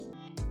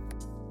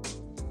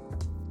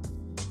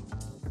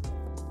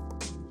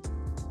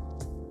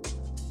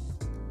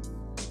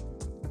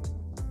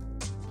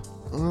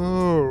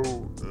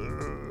Oh.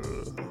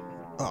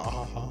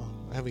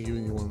 I haven't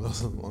given you one of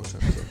those in a long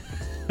time.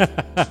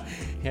 So.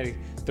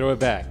 Throw it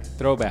back.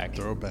 Throwback.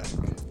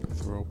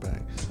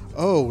 Throwback.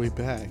 Oh, we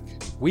back.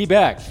 We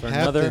back for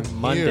Captain another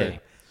Monday. here.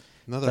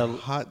 Another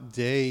hot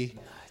day.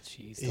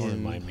 Jeez, don't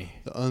remind me.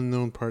 The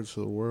unknown parts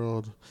of the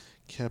world.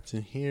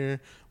 Captain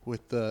here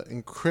with the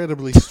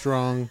incredibly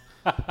strong,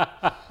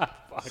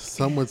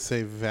 some would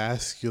say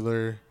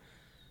vascular.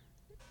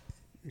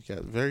 You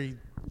got very...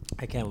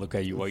 I can't look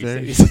at you while you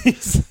say these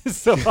things. It's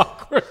so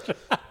awkward.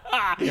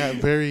 got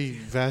very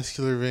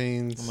vascular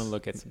veins. I'm going to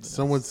look at something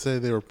Some would say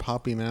they were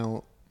popping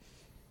out.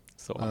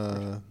 So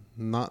awkward.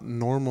 Not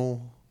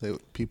normal,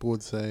 people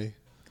would say.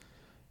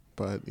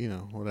 But,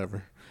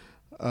 whatever.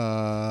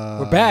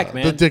 We're back,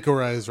 man. The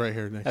Dickorai is right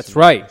here next That's to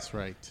me. right. That's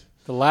right.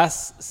 The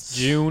last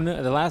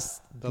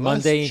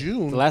Monday in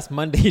June,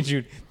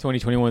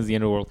 2021 is the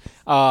end of the world.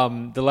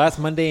 The last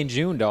Monday in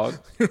June, dog.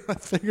 I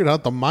figured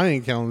out the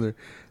Mayan calendar.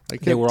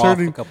 They were off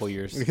a couple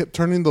years. I kept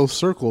turning those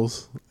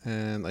circles,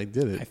 and I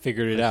did it. I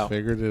figured it out.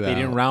 They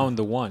didn't round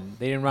the one.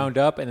 They didn't round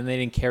up, and then they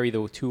didn't carry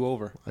the two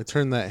over. I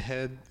turned that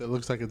head that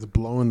looks like it's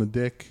blowing the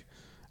dick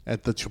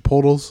at the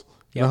Chipotles.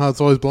 You know Yep. how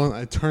it's always blowing?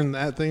 I turned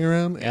that thing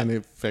around, and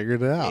it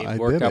figured it out. It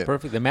worked out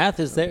perfect. The math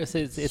is there.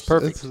 It's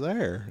perfect. It's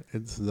there.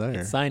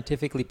 It's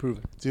scientifically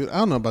proven. Dude, I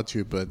don't know about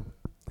you, but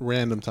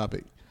random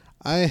topic.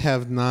 I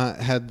have not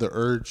had the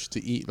urge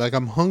to eat. Like,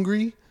 I'm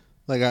hungry.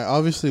 Like, I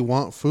obviously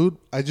want food.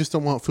 I just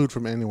don't want food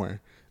from anywhere.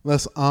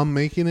 Unless I'm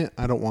making it,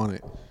 I don't want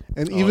it.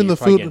 And even the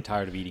food... getting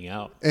tired of eating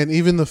out. And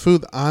even the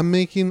food I'm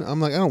making, I'm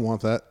like, I don't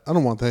want that. I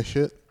don't want that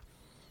shit.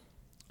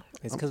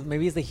 It's because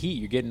maybe it's the heat.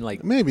 You're getting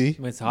like... Maybe.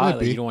 When it's hot,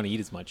 Maybe. you don't want to eat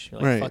as much.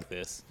 You're like, Right. fuck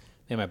this.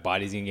 Then my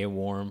body's going to get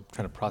warm. I'm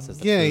trying to process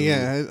the food.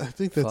 Yeah. I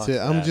think that's Fuck it.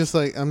 that. I'm just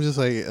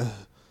like...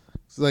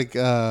 It's like,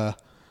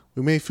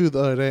 we made food the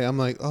other day. I'm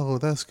like, oh,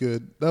 that's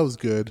good. That was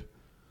good.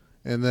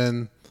 And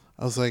then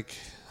I was like,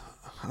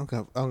 I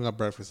don't got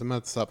breakfast. I'm going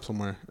to have to stop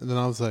somewhere. And then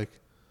I was like,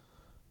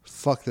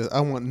 fuck this.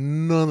 I want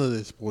none of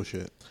this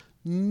bullshit.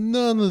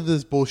 None of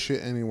this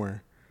bullshit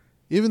anywhere.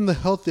 Even the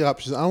healthy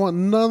options. I want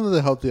none of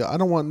the healthy. I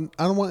don't want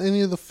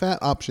any of the fat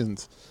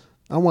options.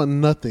 I want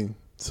nothing.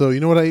 So you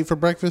know what I ate for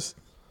breakfast?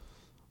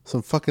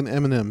 Some fucking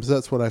M&Ms.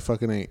 That's what I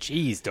fucking ate.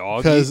 Jeez,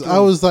 dog. Because I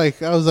was like,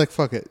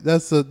 fuck it.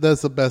 That's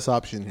the best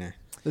option here.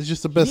 It's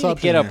just the best you need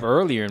option. to get up here.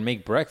 earlier and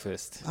make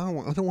breakfast. I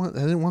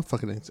didn't want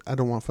fucking eggs. I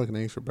don't want fucking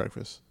eggs for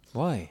breakfast.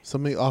 Why?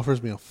 Somebody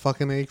offers me a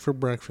fucking egg for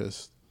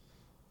breakfast,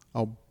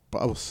 I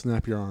will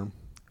snap your arm.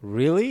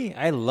 Really?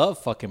 I love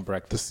fucking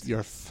breakfast. You're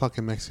a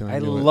fucking Mexican. I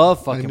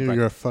love fucking breakfast.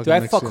 You're a fucking Dude, I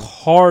Mexican. fuck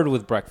hard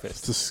with breakfast.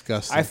 It's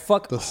disgusting. I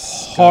fuck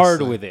disgusting.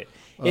 hard with it.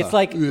 It's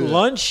like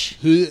lunch.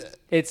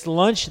 It's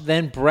lunch,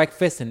 then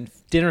breakfast, and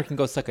dinner can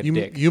go suck a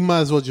dick. You might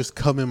as well just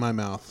come in my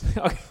mouth.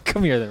 Okay,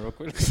 come here then real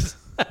quick.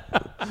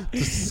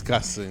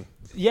 Disgusting.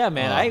 Yeah,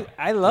 man.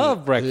 I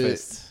love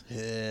breakfast.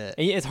 And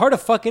it's hard to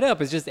fuck it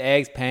up. It's just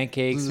eggs,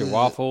 pancakes, or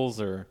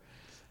waffles, or...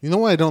 You know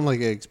why I don't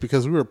like eggs?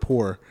 Because we were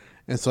poor.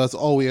 And so that's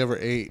all we ever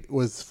ate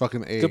was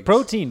fucking eggs. Good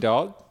protein,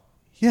 dog.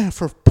 Yeah,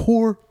 for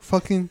poor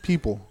fucking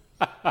people.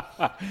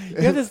 You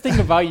have this thing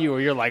about you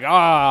where you're like,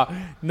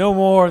 no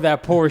more of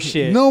that poor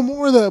shit. No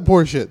more of that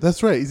poor shit.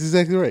 That's right. He's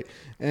exactly right.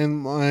 And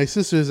my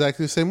sister is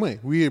exactly the same way.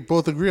 We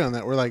both agree on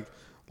that. We're like,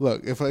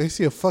 look, if I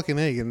see a fucking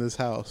egg in this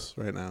house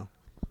right now,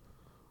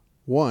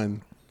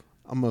 one,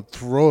 I'm going to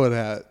throw it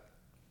at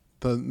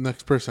the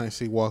next person I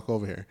see walk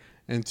over here.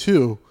 And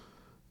two,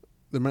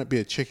 there might be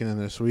a chicken in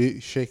there, so we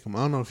shake them. I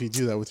don't know if you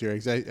do that with your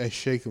eggs. I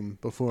shake them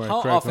before I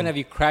crack them. How often have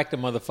you cracked a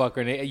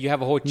motherfucker and you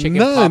have a whole chicken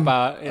pop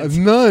out?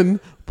 None.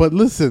 But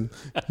listen,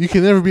 you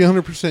can never be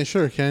 100%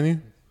 sure, can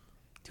you?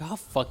 Dude, how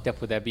fucked up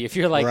would that be? If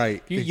you're like,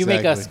 right, you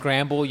make a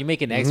scramble, you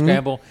make an egg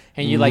scramble,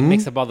 and you like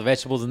mix up all the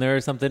vegetables in there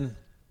or something,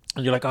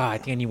 and you're like, I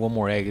think I need one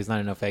more egg. There's not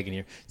enough egg in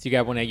here. So you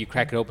got one egg, you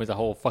crack it open, the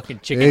whole fucking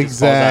chicken just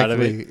falls out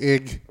of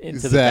it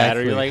into the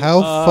batter. You're like,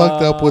 how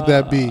fucked up would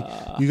that be?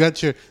 You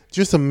got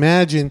just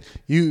imagine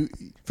you,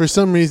 for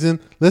some reason,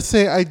 let's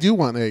say I do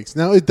want eggs.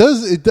 Now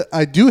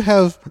I do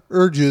have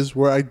urges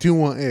where I do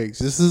want eggs.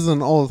 This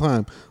isn't all the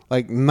time.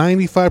 Like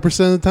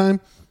 95% of the time,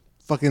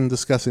 fucking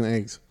disgusting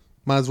eggs.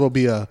 Might as well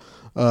be a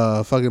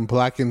fucking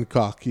blackened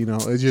cock,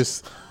 It's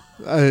just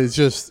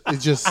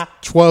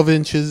 12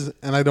 inches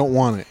and I don't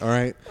want it, all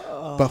right?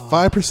 But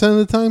 5% of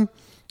the time,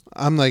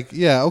 I'm like,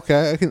 yeah,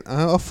 okay,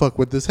 I'll fuck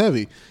with this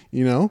heavy,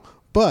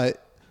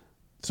 But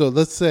so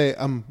let's say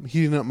I'm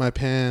heating up my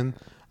pan,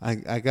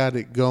 I got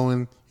it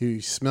going. You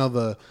smell,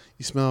 I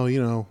don't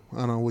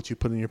know what you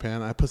put in your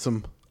pan. I put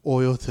some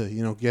oil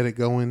to, get it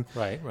going.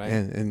 Right.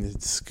 And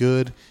it's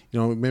good.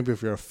 Maybe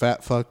if you're a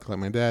fat fuck like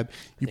my dad,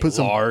 you put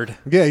some lard.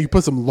 Yeah, you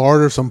put some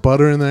lard or some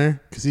butter in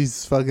there because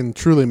he's fucking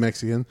truly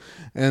Mexican.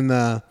 And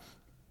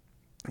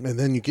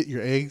then you get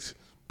your eggs,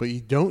 but you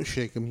don't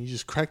shake them. You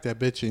just crack that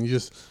bitch and you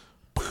just...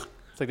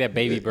 It's like that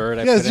baby bird.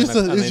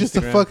 It's just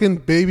a fucking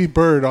baby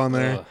bird on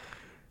there. Ugh.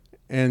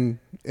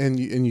 And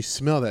you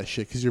smell that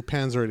shit because your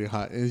pan's already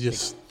hot. And it's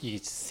just... You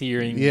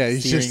searing Yeah,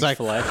 it's just like...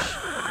 flesh.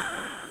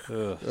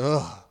 Ugh.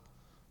 Ugh.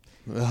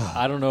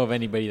 I don't know of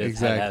anybody that's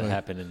had that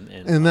happen.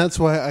 And that's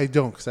why I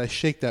don't, because I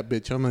shake that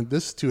bitch. I'm like,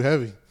 this is too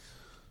heavy.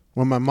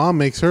 When my mom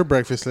makes her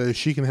breakfast later,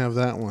 she can have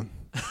that one.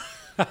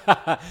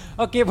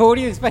 Okay, but what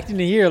are you expecting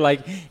to hear?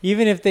 Like,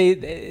 even if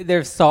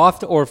they're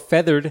soft or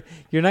feathered,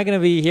 you're not gonna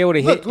be able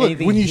to hit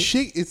anything. When you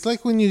shake, it's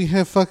like when you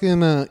have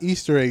fucking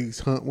Easter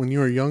eggs hunt when you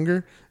were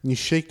younger, and you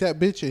shake that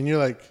bitch, and you're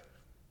like,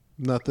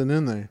 nothing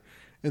in there,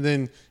 and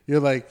then you're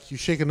like, you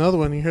shake another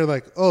one, and you hear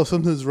like, oh,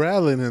 something's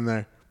rattling in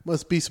there.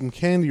 Must be some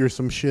candy or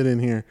some shit in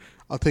here.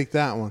 I'll take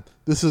that one.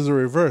 This is the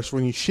reverse.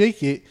 When you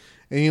shake it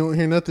and you don't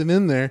hear nothing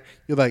in there,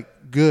 you're like,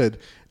 good.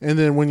 And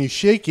then when you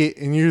shake it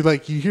and you're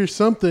like, you hear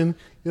something,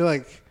 you're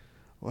like,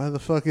 why the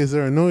fuck is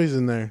there a noise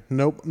in there?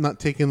 Nope, not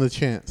taking the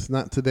chance.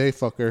 Not today,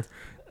 fucker.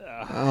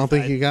 I don't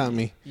think you got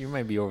me. You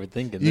might be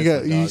overthinking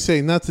this. You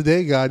say, not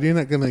today, God. You're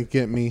not gonna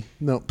get me.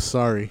 Nope,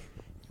 sorry.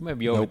 You might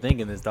be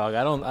overthinking this, dog.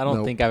 I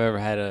don't think I've ever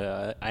had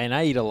and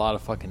I eat a lot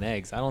of fucking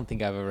eggs. I don't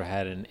think I've ever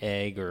had an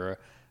egg or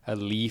a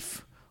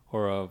leaf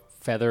or a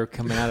feather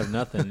coming out of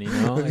nothing, you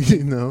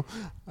know?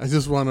 I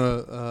just want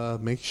to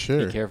make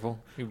sure. Be careful.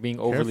 You're being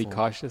overly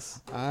cautious.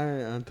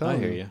 I'm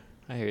telling you.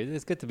 I hear you.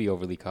 It's good to be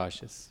overly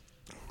cautious.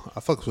 I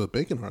fucks with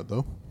bacon hard,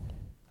 though.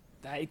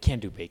 I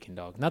can't do bacon,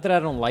 dog. Not that I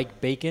don't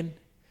like bacon.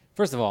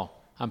 First of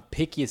all, I'm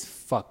picky as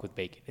fuck with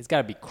bacon. It's got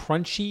to be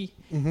crunchy.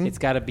 Mm-hmm. It's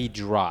got to be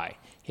dry.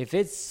 If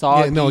it's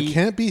soggy... Yeah, no, it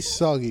can't be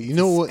soggy. You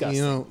know what?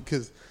 You know,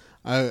 because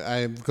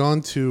I've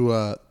gone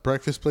to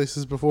breakfast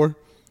places before.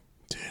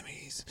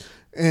 Denny's.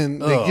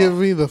 And they give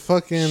me the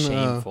fucking...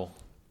 Shameful.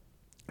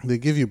 They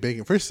give you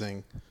bacon. First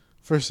thing.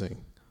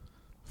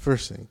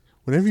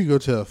 Whenever you go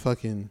to a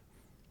fucking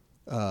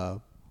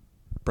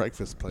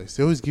breakfast place,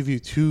 they always give you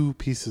 2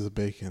 pieces of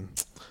bacon.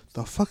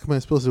 The fuck am I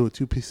supposed to do with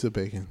 2 pieces of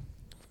bacon?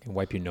 And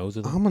wipe your nose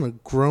with them? I'm a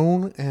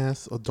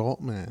grown-ass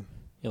adult man.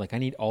 You're like, I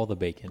need all the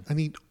bacon. I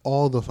need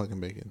all the fucking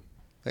bacon.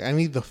 Like, I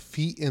need the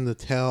feet and the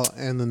tail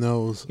and the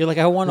nose. You're like,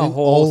 I want a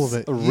whole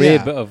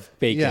rib of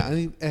bacon. Yeah, I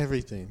need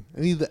everything.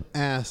 I need the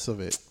ass of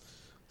it.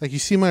 Like, you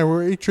see my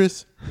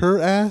waitress, her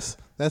ass,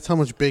 that's how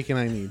much bacon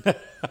I need.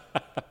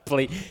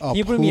 Plate. Can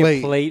you bring me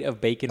a plate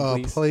of bacon,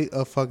 please? A plate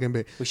of fucking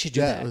bacon. We should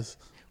do that.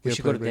 We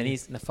should go to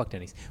Denny's. No, fuck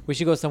Denny's. We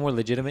should go somewhere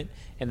legitimate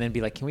and then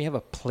be like, can we have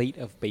a plate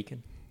of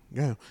bacon?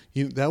 Yeah.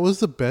 That was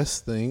the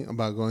best thing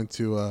about going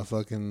to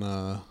fucking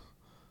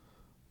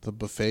the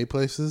buffet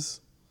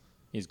places.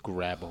 You just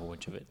grab a whole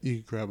bunch of it.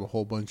 You grab a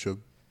whole bunch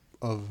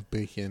of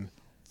bacon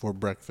for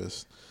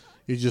breakfast.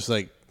 You just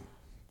like,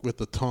 with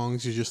the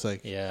tongs, you're just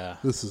like, yeah,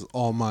 this is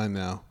all mine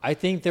now. I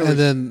think And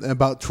then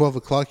about 12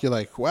 o'clock, you're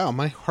like, wow,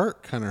 my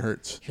heart kind of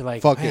hurts. You're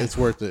like, fuck it, it's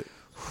worth it.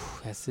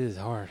 This is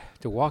hard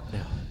to walk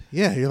now.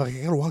 Yeah, you're like, I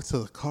gotta walk to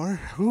the car?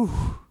 Whew.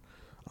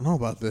 I don't know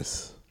about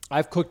this.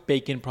 I've cooked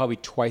bacon probably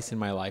twice in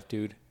my life,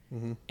 dude.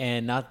 Mm-hmm.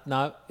 And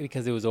not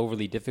because it was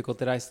overly difficult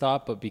that I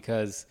stopped, but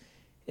because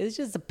it's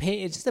just a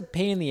pain. It's just a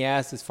pain in the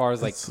ass as far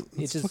as like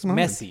it's just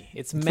messy.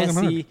 It's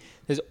messy.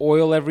 There's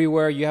oil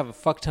everywhere. You have a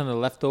fuck ton of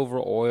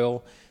leftover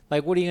oil.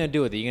 Like, what are you going to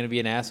do with it? You're going to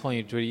be an asshole and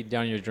you throw it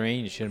down your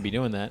drain? You shouldn't be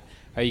doing that.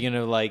 Are you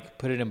going to, like,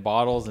 put it in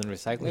bottles and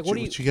recycle? Like,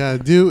 what you got to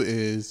do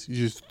is you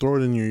just throw it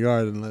in your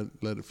yard and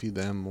let it feed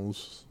the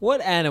animals. What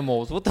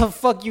animals? What the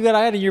fuck you got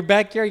out in your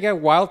backyard? You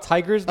got wild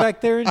tigers back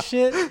there and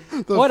shit?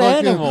 What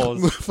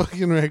animals? The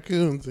fucking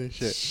raccoons and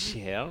shit.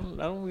 Shit, we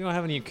don't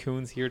have any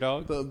coons here,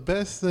 dog. The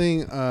best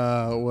thing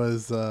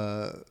was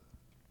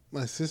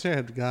my sister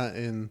had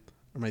gotten,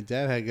 or my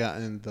dad had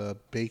gotten the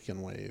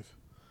bacon wave.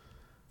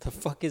 The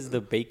fuck is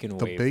the bacon wave?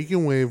 The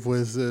bacon wave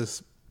was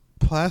this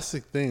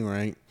plastic thing,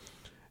 right?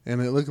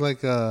 And it looked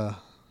like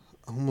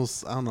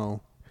almost, I don't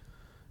know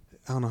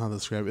how to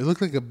describe it. It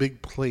looked like a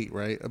big plate,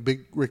 right? A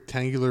big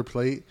rectangular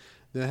plate.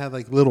 Then it had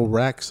like little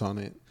racks on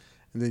it.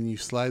 And then you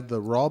slide the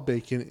raw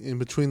bacon in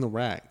between the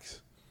racks.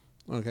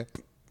 Okay.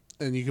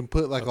 And you can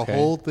put like a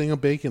whole thing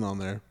of bacon on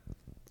there.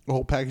 A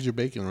whole package of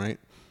bacon, right?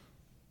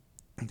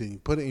 And then you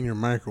put it in your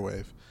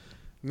microwave.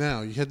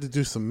 Now, you had to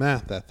do some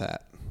math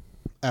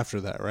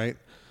after that, right?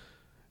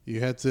 You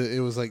had to,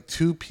 it was like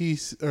 2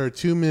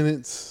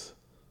 minutes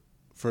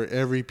for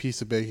every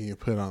piece of bacon you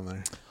put on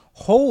there.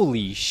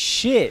 Holy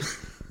shit.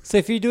 So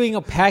if you're doing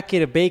a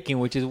packet of bacon,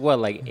 which is what,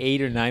 like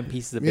 8 or 9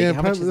 pieces of bacon? Yeah,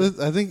 how much is it?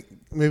 I think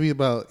maybe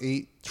about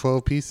 8,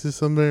 12 pieces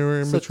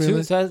somewhere in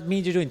between. So that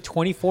means you're doing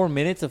 24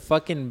 minutes of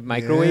fucking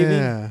microwaving?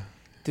 Yeah.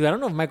 Dude, I don't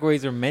know if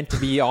microwaves are meant to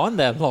be on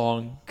that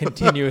long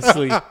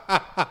continuously.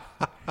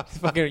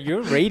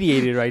 You're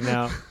radiated right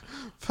now.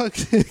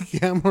 Fucking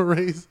gamma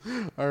rays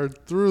are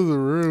through the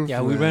roof.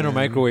 Yeah, we ran our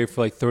microwave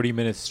for like 30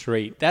 minutes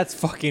straight. That's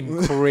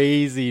fucking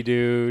crazy,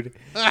 dude.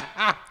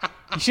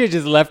 You should have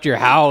just left your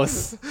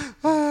house.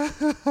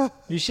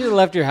 You should have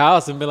left your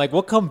house and been like,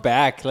 we'll come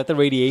back. Let the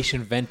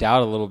radiation vent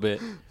out a little bit.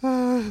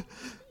 You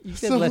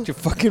should have left your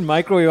fucking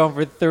microwave on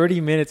for 30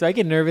 minutes. I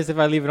get nervous if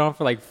I leave it on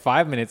for like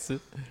 5 minutes.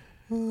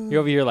 You're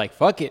over here like,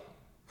 fuck it.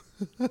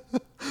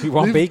 We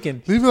want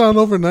bacon. Leave it on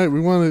overnight. We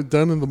want it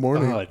done in the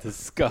morning. Oh, it's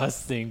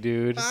disgusting,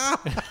 dude.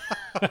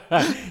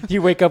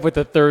 You wake up with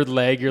the third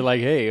leg. You're like,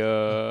 hey,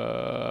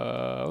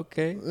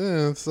 okay.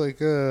 Yeah, it's like,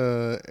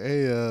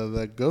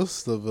 that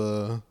ghost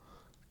of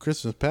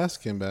Christmas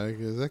past came back.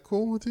 Is that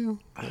cool with you?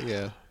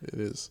 Yeah, it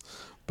is.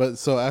 But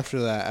so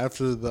after that,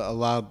 after the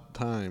allowed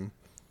time,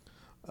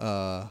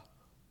 then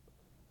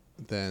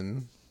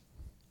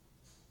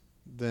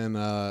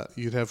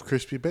you'd have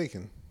crispy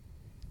bacon.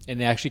 And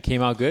it actually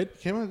came out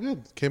good? Came out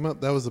good.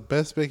 That was the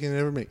best bacon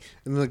ever made.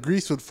 And the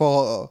grease would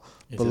fall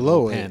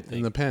below it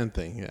in the pan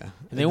thing, yeah.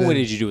 And then what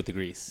did you do with the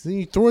grease? Then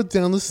you throw it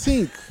down the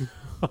sink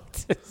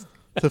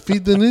to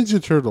feed the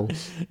Ninja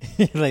Turtles.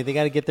 Like, they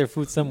got to get their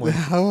food somewhere.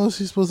 How else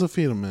are you supposed to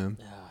feed them, man?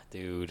 Oh,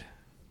 dude.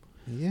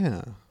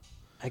 Yeah.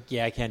 I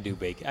can't do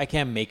bacon. I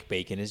can't make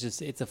bacon.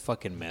 It's a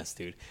fucking mess,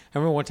 dude. I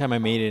remember one time I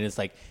made it, and it's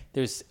like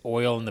there's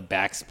oil in the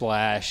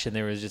backsplash, and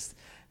it was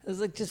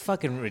like just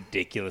fucking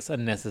ridiculous,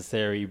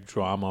 unnecessary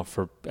drama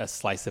for a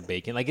slice of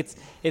bacon. Like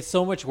it's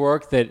so much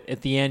work that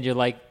at the end you're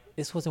like,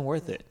 this wasn't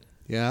worth it.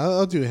 Yeah,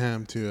 I'll do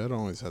ham too. I don't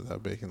always have to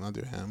have bacon. I'll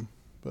do ham,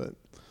 but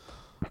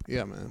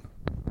yeah, man.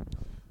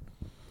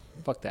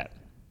 Fuck that.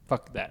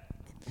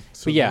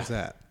 So but yeah, there's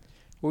that.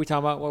 what were we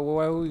talking about?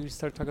 Why we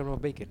start talking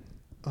about bacon?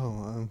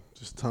 Oh, I'm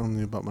just telling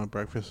you about my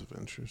breakfast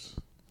adventures.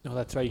 No,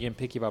 that's right. You're getting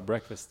picky about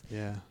breakfast.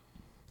 Yeah.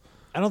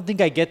 I don't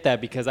think I get that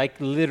because I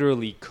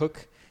literally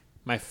cook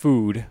my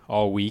food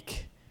all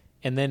week,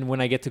 and then when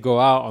I get to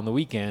go out on the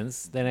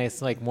weekends, then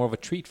it's like more of a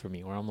treat for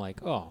me where I'm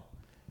like, oh,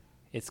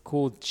 it's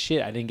cool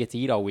shit I didn't get to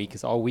eat all week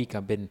because all week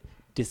I've been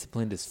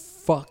disciplined as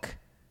fuck,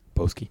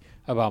 Boski,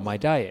 about my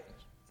diet.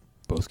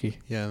 Boski.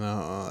 Yeah,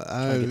 no,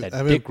 Trying to get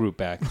that dick root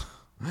back.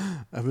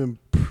 I've been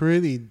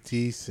pretty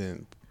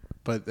decent,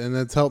 and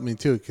that's helped me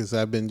too because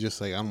I've been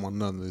just like, I don't want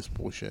none of this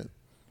bullshit.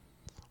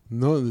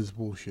 None of this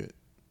bullshit.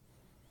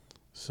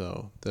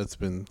 So that's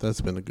been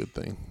a good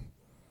thing.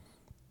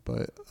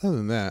 But other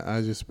than that,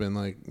 I've just been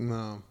like,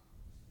 no,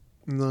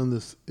 none of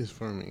this is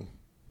for me.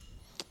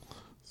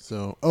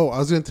 So, I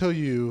was going to tell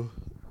you,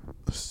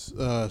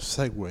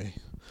 segue.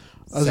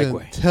 I was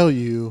going to tell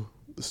you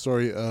the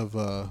story of,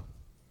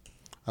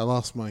 I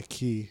lost my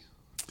key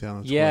down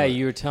at Yeah,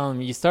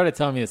 toilet. you started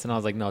telling me this, and I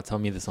was like, no, tell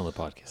me this on the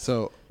podcast.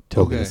 So,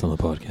 tell me this on the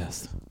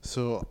podcast.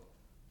 So,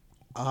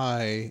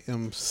 I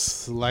am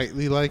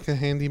slightly like a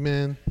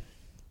handyman.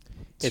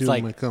 It's to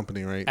like my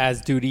company, right? As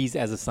duties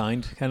as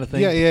assigned kind of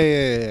thing?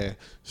 Yeah.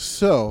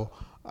 So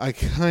I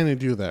kind of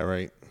do that,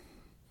 right?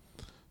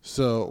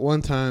 So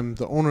one time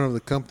the owner of the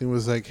company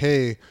was like,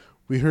 hey,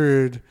 we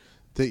heard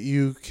that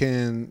you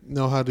can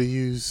know how to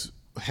use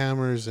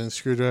hammers and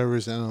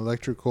screwdrivers and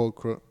electrical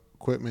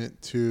equipment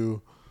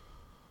to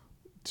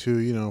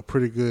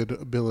pretty good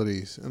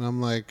abilities. And I'm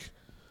like,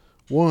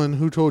 one,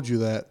 who told you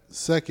that?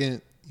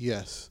 Second,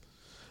 yes.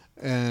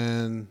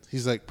 And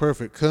he's like,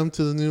 perfect. Come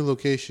to the new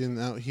location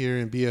out here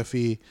in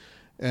BFE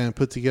and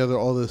put together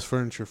all this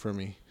furniture for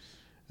me.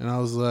 And I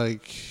was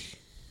like,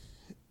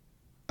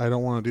 I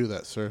don't want to do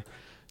that, sir.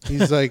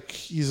 He's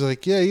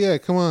like, yeah,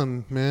 come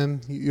on,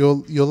 man.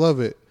 You'll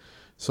love it.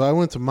 So I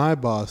went to my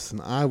boss and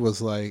I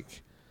was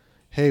like,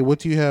 hey, what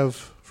do you have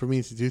for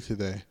me to do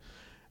today?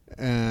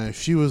 And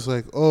she was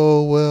like,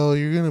 oh, well,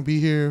 you're going to be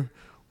here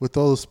with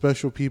all the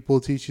special people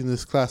teaching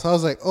this class. I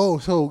was like, oh,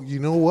 so you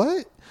know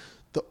what?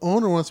 The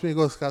owner wants me to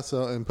go to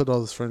Scottsdale and put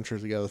all this furniture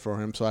together for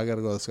him, so I got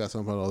to go to Scottsdale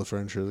and put all the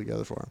furniture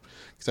together for him.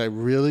 Because I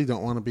really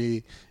don't want to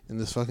be in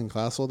this fucking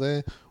class all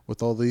day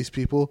with all these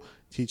people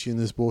teaching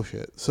this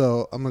bullshit.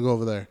 So I'm going to go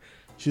over there.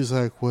 She's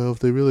like, well, if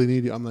they really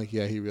need you. I'm like,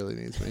 yeah, he really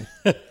needs me.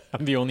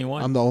 I'm the only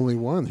one. I'm the only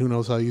one who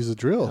knows how to use a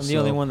drill. I'm the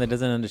only one that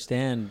doesn't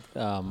understand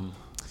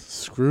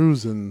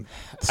screws and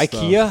stuff.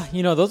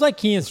 IKEA. Those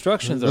IKEA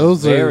instructions are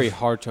very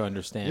hard to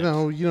understand.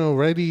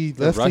 Righty,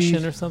 lefty.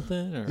 Russian or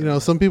something? Or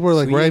some people are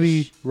like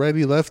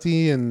righty,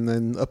 lefty, and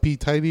then uppy,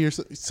 tighty, or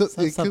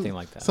something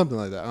like that. Something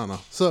like that. I don't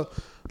know. So,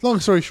 long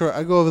story short,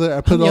 I go over there,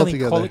 I put it all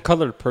together.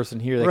 Colored person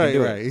here that can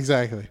do it. Right,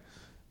 exactly.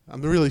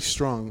 I'm really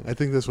strong. I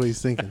think that's what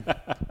he's thinking.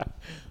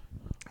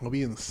 I'll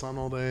be in the sun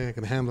all day. I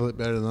can handle it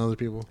better than other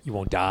people. You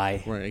won't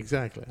die. Right,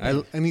 exactly.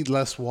 I need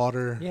less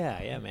water.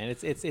 Yeah, man.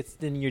 It's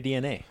in your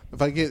DNA.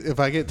 If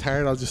I get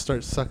tired, I'll just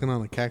start sucking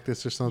on a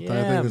cactus or something.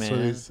 Yeah,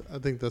 I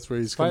think that's where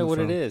he's coming probably what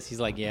from. it is. He's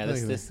like, yeah,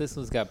 this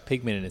one's got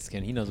pigment in his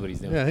skin. He knows what he's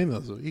doing. Yeah, he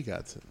knows he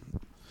got it.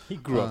 He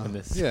grew up in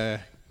this.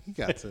 Yeah, he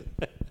got it.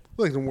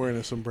 Like I'm wearing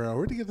a sombrero.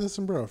 Where'd he get this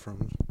sombrero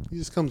from? He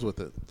just comes with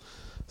it.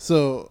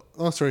 So,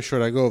 long story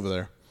short, I go over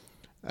there.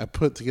 I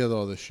put together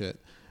all this shit.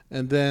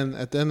 And then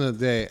at the end of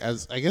the day,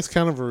 as I guess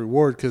kind of a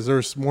reward, because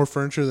there's more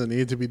furniture that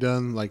needed to be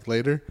done like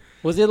later.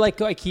 Was it like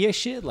IKEA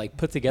shit, like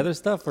put together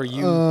stuff, or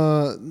you?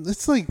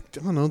 It's like,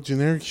 I don't know,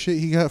 generic shit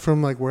he got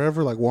from like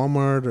wherever, like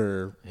Walmart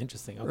or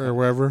interesting, or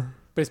wherever.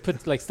 But it's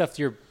put like stuff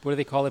to your, what do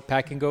they call it,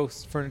 pack and go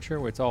furniture,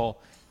 where it's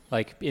all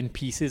like in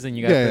pieces and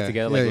you got to put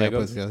together like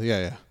Legos.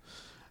 Yeah.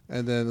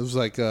 And then it was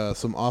like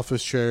some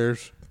office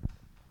chairs,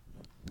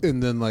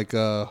 and then like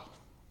kind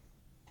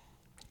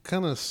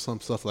of some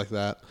stuff like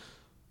that.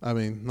 I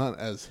mean, not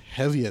as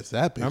heavy as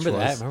that bitch was.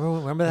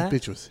 Remember that?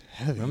 That bitch was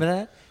heavy. Remember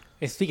that?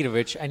 Hey, speaking of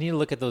which, I need to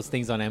look at those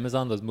things on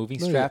Amazon, those moving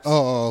straps.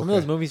 Oh, okay.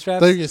 Remember those moving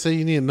straps? I thought you were going to say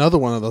you need another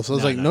one of those. I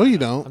was no, you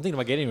don't. I'm thinking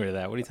about getting rid of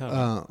that. What are you talking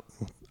about?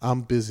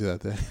 I'm busy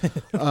that day.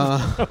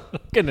 I'm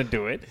gonna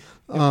do it.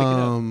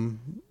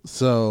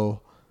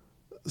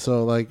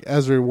 So like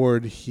as a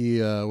reward, he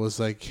was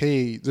like,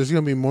 "Hey, there's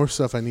gonna be more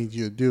stuff I need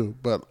you to do,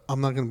 but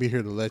I'm not gonna be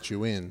here to let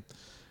you in."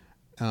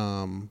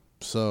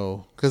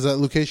 So because that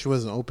location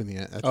wasn't open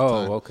yet at the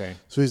time. Oh, okay.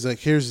 So he's like,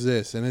 "Here's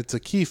this," and it's a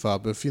key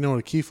fob. If you know what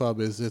a key fob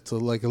is, it's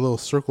like a little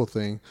circle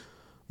thing.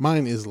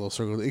 Mine is a little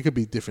circle. It could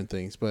be different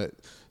things, but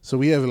so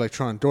we have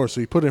electronic door.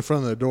 So you put it in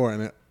front of the door,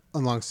 and it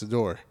unlocks the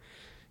door.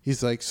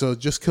 He's like, "So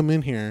just come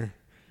in here.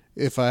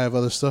 If I have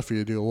other stuff for you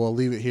to do, well,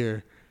 leave it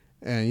here,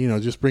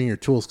 and just bring your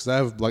tools because I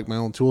have like my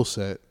own tool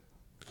set."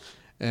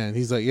 And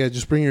he's like, "Yeah,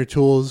 just bring your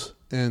tools,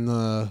 and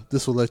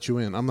this will let you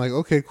in." I'm like,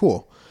 "Okay,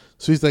 cool."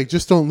 So he's like,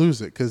 "Just don't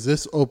lose it because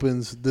this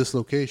opens this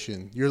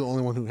location. You're the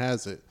only one who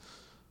has it.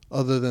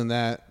 Other than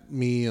that,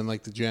 me and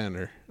like the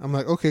janitor." I'm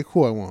like, "Okay,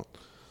 cool, I won't."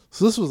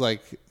 So this was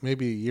like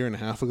maybe a year and a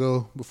half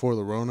ago before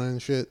the Rona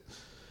and shit.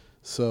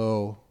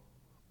 So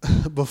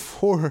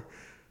before.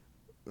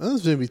 That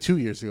was maybe 2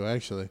 years ago,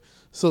 actually.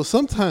 So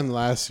sometime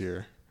last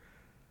year,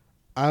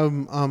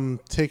 I'm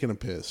taking a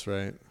piss,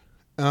 right?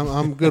 And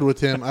I'm good with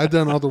him. I've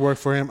done all the work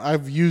for him.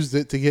 I've used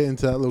it to get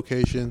into that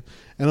location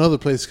and other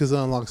places because it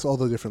unlocks all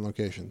the different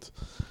locations.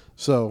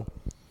 So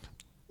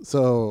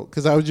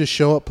because I would just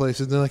show up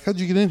places, and they're like, "How'd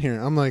you get in here?"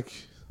 I'm like,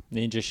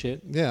 ninja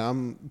shit. "Yeah,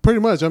 I'm pretty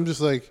much. I'm just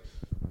like,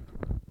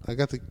 I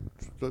got the.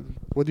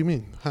 What do you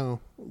mean? How?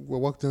 We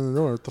walked in the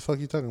door. What the fuck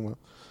are you talking about?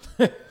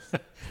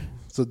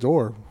 It's a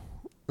door."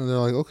 And they're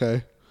like,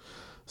 "Okay."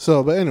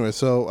 So, but anyway,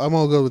 so I'm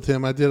all good with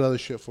him. I did other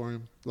shit for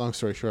him. Long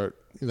story short,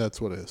 that's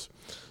what it is.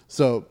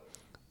 So,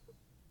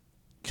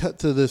 cut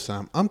to this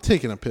time. I'm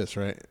taking a piss,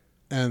 right?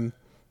 And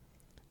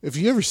if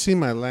you ever see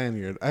my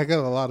lanyard, I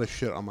got a lot of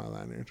shit on my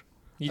lanyard.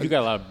 You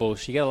got a lot of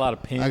bullshit. You got a lot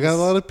of pins. I got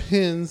a lot of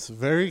pins,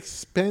 very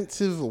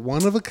expensive,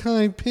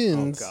 one-of-a-kind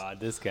pins. Oh, God,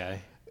 this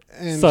guy.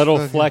 And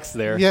subtle flex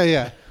there.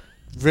 Yeah.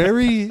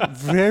 Very,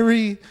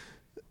 very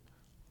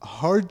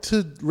hard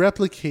to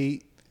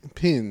replicate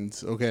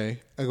pins,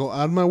 okay? I go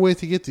out of my way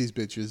to get these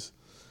bitches.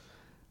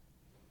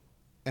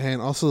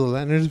 And also the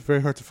lanyard is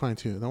very hard to find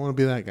too. I don't want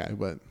to be that guy,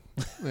 but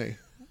hey.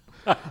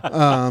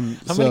 I'm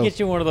gonna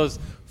get you one of those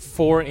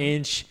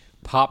 4-inch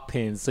pop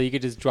pins so you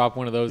could just drop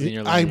one of those in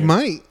your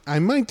lanyard. I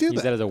might do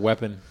Use that as a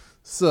weapon.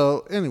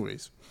 So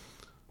anyways.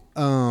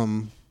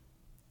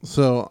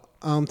 So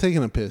I'm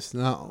taking a piss.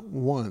 Now,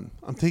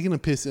 I'm taking a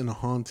piss in a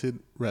haunted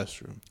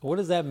restroom. What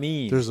does that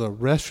mean? There's a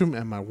restroom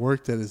at my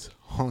work that is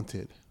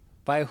haunted.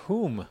 By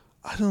whom?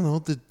 I don't know.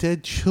 The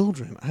dead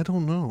children. I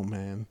don't know,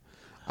 man.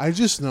 I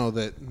just know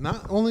that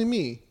not only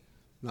me,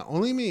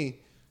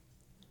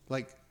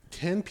 like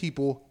 10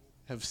 people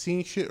have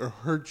seen shit or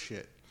heard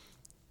shit.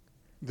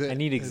 I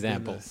need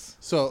examples.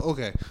 So,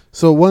 okay.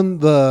 So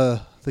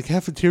the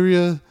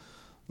cafeteria,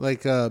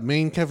 like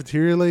main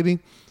cafeteria lady,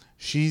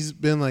 she's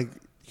been like,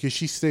 because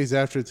she stays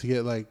after to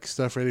get like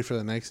stuff ready for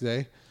the next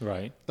day.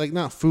 Right. Like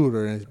not food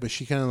or anything, but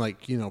she kind of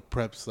like,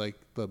 preps like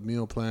the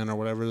meal plan or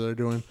whatever they're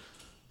doing.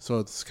 So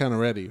it's kind of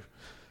ready.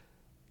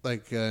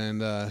 Like,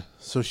 and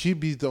so she'd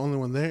be the only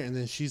one there. And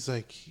then she's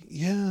like,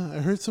 "Yeah, I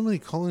heard somebody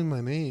calling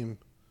my name."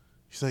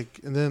 She's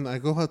like, and then I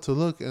go out to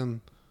look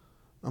and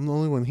I'm the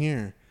only one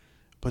here.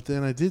 But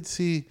then I did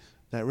see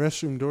that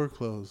restroom door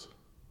close.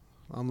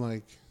 I'm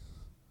like,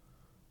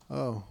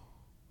 "Oh,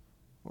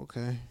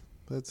 okay.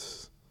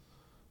 That's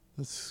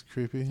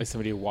creepy." Like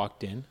somebody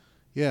walked in?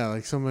 Yeah,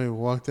 like somebody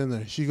walked in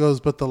there. She goes,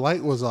 "But the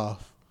light was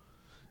off."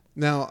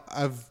 Now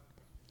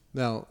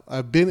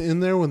I've been in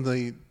there when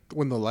the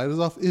light is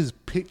off. It is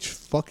pitch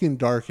fucking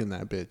dark in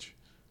that bitch.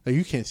 Like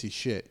you can't see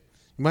shit.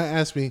 You might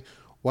ask me,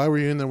 why were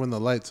you in there when the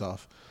light's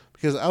off?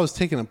 Because I was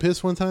taking a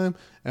piss one time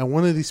and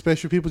one of these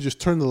special people just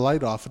turned the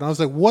light off and I was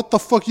like, "What the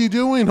fuck you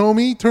doing,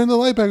 homie? Turn the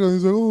light back on."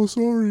 He's like, "Oh,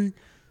 sorry." I'm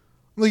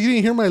like, "You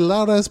didn't hear my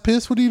loud ass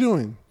piss? What are you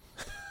doing?"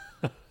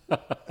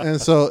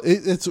 And so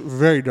it's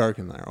very dark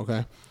in there,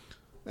 okay?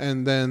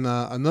 And then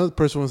another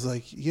person was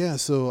like, "Yeah,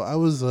 so I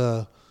was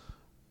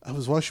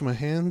washing my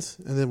hands,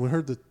 and then we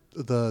heard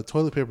the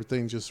toilet paper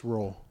thing just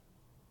roll."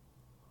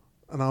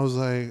 And I was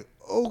like,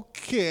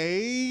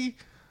 "Okay."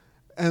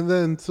 And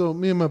then so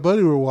me and my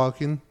buddy were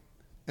walking,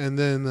 and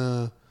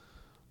then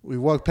we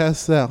walked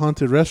past that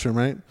haunted restroom,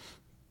 right?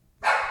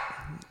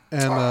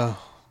 And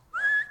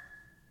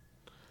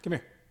come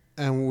here.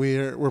 And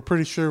we're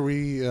pretty sure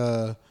we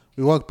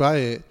walked by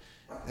it,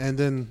 and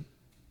then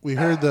we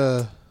heard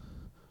the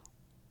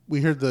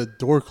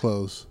door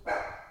close.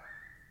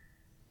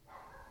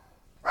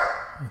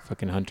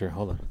 Fucking Hunter,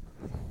 hold on.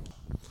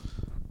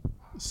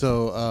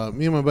 So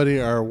me and my buddy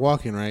are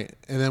walking, right?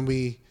 And then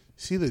we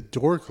see the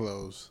door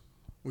close.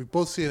 We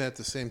both see it at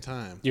the same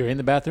time. You're in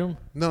the bathroom?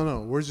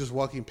 No, we're just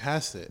walking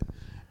past it.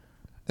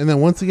 And then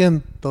once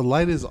again, the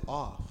light is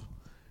off.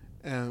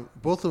 And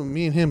both of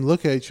me and him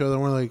look at each other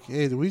and we're like,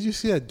 "Hey, did we just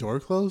see that door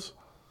close?"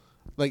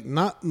 Like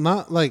not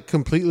like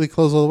completely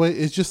close all the way.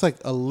 It's just like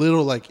a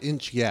little like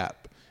inch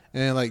gap.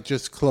 And like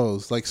just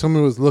closed. Like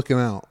someone was looking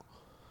out.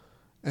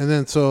 And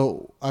then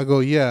so I go,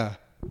 yeah,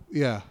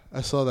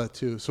 I saw that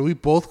too. So we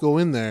both go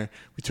in there.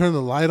 We turn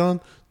the light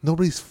on.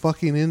 Nobody's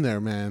fucking in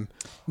there, man.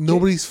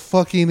 Nobody's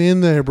fucking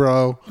in there,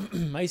 bro.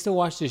 I used to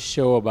watch this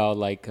show about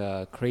like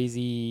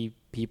crazy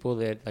people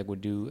that like would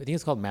do. I think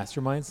it's called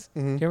Masterminds. Do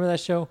you remember that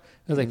show?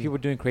 It was like people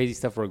doing crazy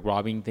stuff, or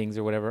robbing things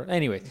or whatever.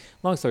 Anyway,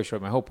 long story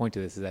short, my whole point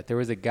to this is that there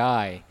was a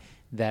guy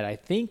that I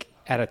think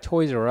at a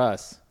Toys R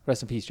Us.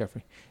 Rest in peace,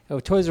 Jeffrey.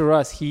 At Toys R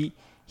Us,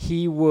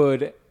 he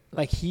would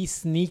like he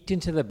sneaked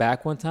into the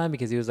back one time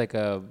because he was like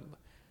a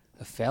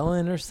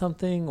felon or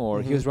something,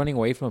 or he was running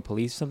away from a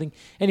police or something.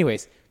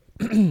 Anyways.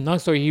 Long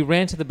story. He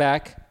ran to the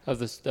back of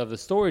the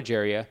storage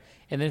area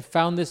and then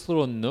found this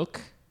little nook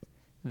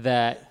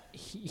that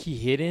he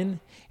hid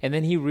in, and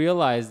then he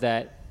realized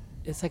that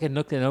it's like a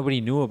nook that nobody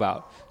knew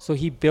about. So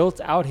he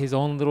built out his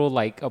own little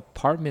like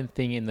apartment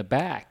thing in the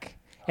back,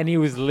 and he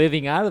was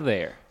living out of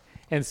there.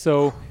 And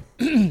so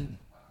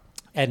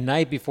at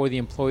night before the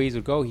employees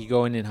would go, he'd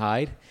go in and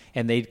hide,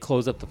 and they'd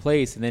close up the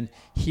place, and then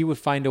he would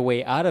find a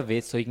way out of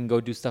it so he can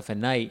go do stuff at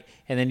night,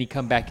 and then he'd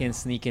come back in,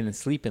 sneak in, and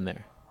sleep in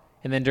there.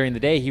 And then during the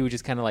day, he would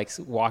just kind of like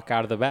walk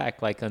out of the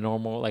back like a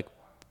normal like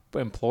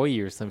employee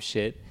or some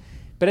shit.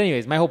 But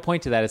anyways, my whole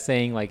point to that is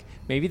saying like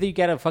maybe you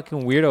got a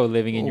fucking weirdo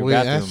living in your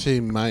bathroom. Actually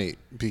might,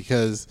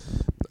 because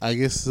I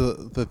guess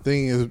the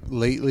thing is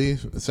lately,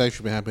 it's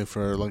actually been happening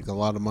for like a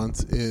lot of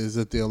months, is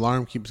that the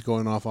alarm keeps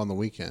going off on the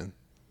weekend.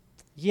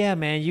 Yeah,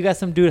 man, you got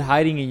some dude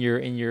hiding in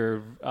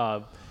your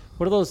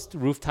what are those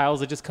roof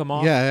tiles that just come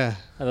off? Yeah.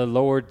 The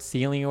lowered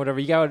ceiling or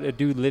whatever. You got a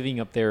dude living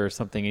up there or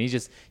something, and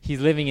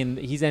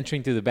he's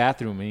entering through the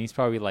bathroom, and he's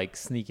probably like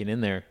sneaking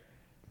in there.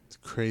 It's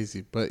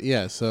crazy, but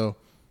yeah. So,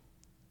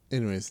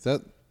 anyways,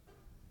 so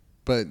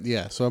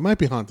it might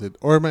be haunted,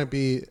 or it might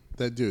be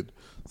that dude.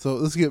 So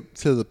let's get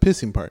to the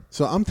pissing part.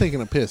 So I'm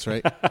taking a piss,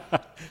 right?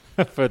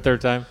 For a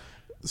third time.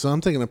 So I'm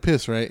taking a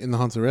piss, right, in the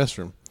haunted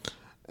restroom,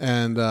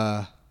 and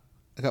I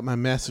got my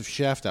massive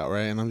shaft out,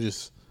 right, and I'm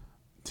just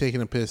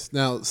taking a piss.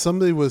 Now,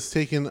 somebody was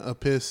taking a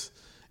piss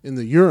in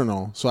the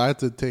urinal, so I had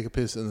to take a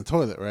piss in the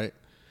toilet, right?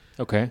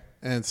 Okay.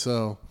 And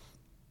so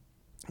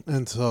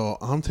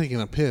I'm taking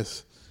a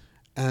piss,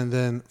 and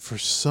then for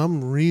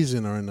some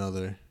reason or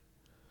another,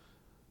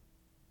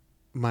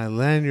 my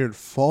lanyard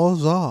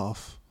falls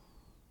off,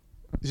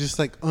 just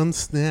like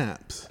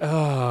unsnaps.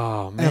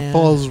 Oh, man. And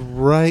falls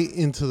right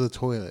into the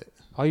toilet.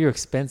 All your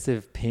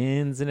expensive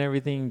pins and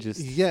everything just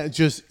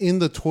in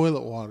the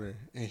toilet water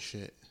and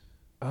shit.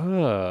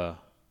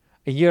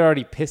 And you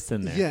already pissed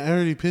in there. Yeah, I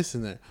already pissed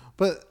in there.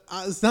 But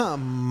it's not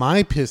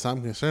my piss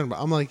I'm concerned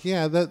about. I'm like,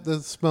 yeah, that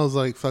smells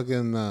like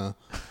fucking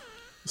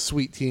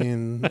sweet tea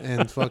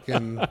and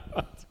fucking...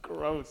 That's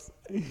gross.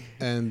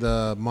 And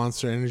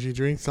Monster Energy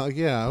drinks. Like,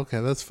 yeah, okay,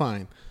 that's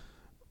fine.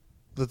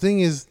 The thing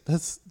is,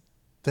 that's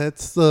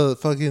the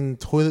fucking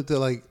toilet that,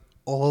 like,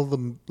 all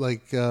the,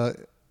 like,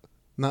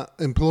 not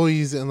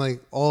employees and,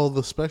 like, all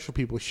the special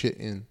people shit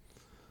in.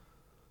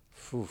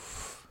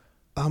 Oof.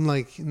 I'm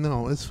like,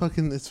 no, it's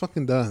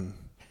fucking done.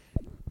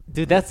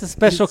 Dude, that's a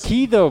special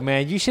key though,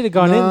 man. You should have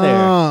gone in there.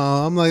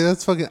 No, I'm like,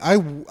 that's fucking. I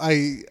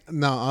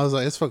was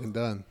like, it's fucking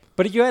done.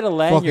 But if you had a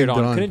lanyard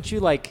on, couldn't you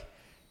like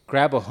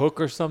grab a hook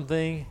or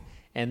something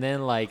and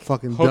then like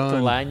fucking hook done.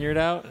 the lanyard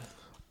out?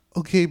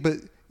 Okay, but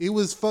it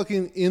was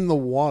fucking in the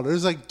water.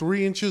 There's like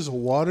 3 inches of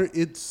water.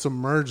 It's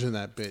submerged in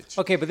that bitch.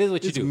 Okay, but this is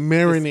what you do.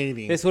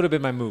 Marinating. This would have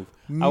been my move.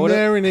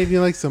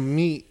 Marinating like some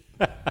meat.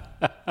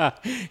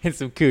 And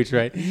some cooch,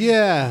 right?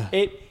 Yeah.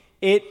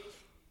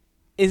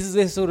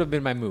 This would have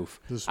been my move.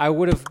 I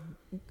would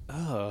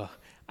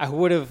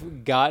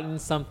have gotten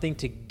something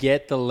to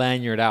get the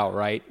lanyard out,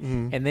 right?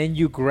 Mm-hmm. And then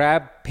you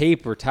grab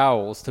paper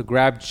towels to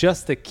grab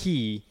just the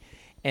key,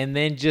 and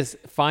then just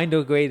find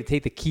a way to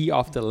take the key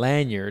off the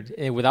lanyard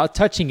and without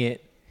touching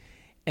it,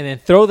 and then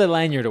throw the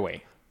lanyard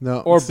away.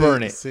 No, or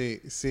burn it.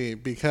 See,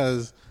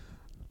 because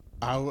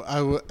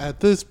I at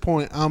this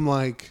point I'm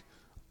like,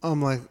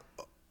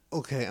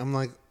 okay,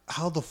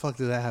 how the fuck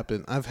did that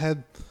happen? I've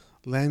had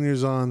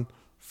lanyards on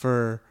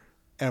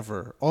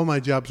forever. All my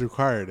jobs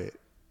required it.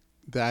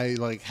 That I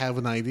like have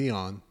an ID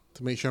on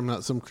to make sure I'm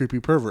not some creepy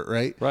pervert,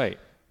 right? Right.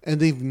 And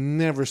they've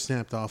never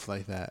snapped off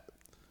like that.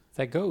 It's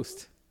that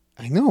ghost.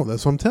 I know,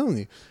 that's what I'm telling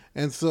you.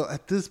 And so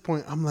at this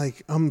point,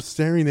 I'm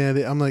staring at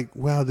it. I'm like,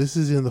 wow, this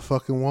is in the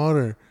fucking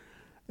water.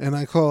 And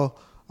I call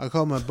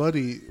my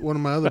buddy, one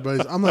of my other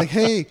buddies. I'm like,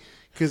 hey,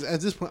 because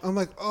at this point, I'm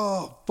like,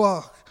 oh,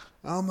 fuck.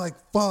 I'm like,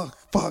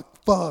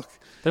 fuck.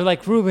 They're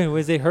like, Ruben,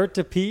 was it hurt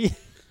to pee?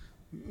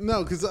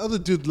 No, because the other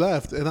dude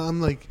left. And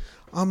I'm like,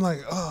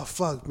 oh,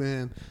 fuck,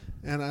 man.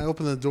 And I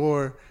open the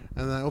door,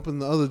 and I open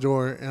the other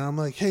door, and I'm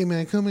like, hey,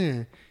 man, come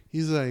here.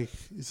 He's like,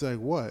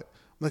 what?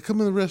 I'm like, come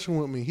in the restroom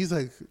with me. He's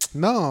like,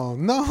 no,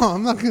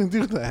 I'm not going to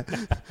do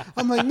that.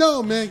 I'm like,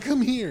 no, man,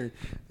 come here.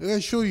 I got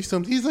to show you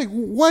something. He's like,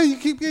 why do you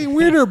keep getting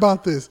weirder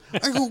about this?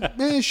 I go,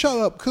 man, shut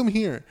up. Come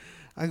here.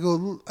 I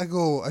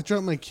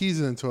drop my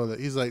keys in the toilet.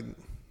 He's like,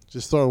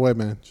 just throw it away,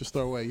 man. Just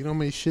throw it away. You know how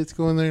many shits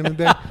go in there in a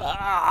day?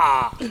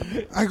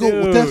 I go,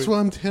 well, that's what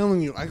I'm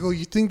telling you. I go,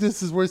 you think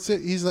this is worth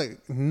it? He's like,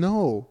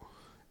 no.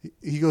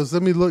 He goes,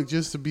 let me look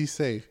just to be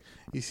safe.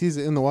 He sees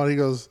it in the water. He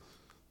goes,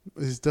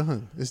 it's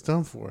done. It's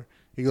done for.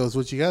 He goes,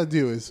 what you got to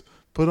do is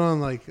put on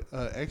like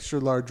an extra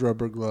large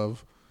rubber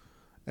glove,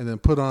 and then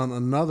put on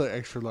another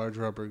extra large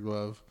rubber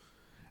glove,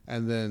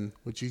 and then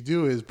what you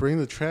do is bring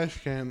the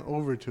trash can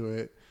over to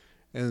it,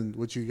 and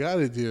what you got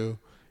to do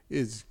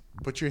is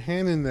put your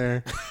hand in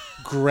there,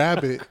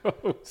 grab it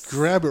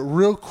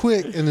real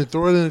quick, and then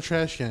throw it in the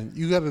trash can.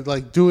 You got to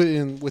like do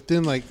it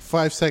within like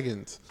 5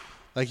 seconds,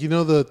 like the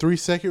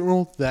 3-second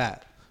rule.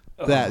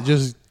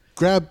 Just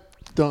grab,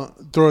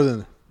 throw it in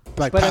there.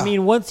 Like, but pow. I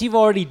mean, once you've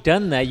already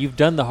done that, you've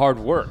done the hard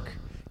work.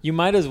 You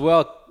might as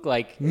well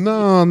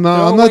No, I'm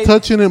not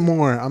touching it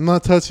more. I'm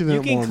not touching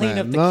it more, man. You can clean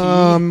up the key.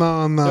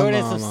 No. Throw it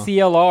in some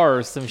CLR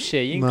or some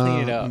shit. You can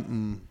clean it up.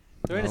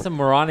 Throw it in some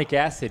moronic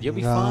acid. You'll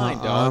be fine,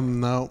 dog.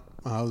 No,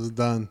 I was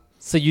done.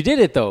 So you did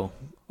it though.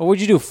 What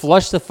would you do?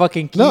 Flush the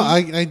fucking key? No,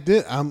 I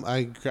did. I'm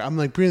like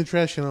bringing the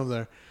trash can over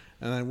there,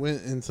 and I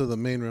went into the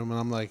main room, and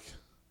I'm like,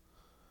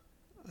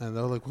 and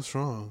they were like, "What's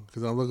wrong?"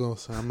 Because I'm looking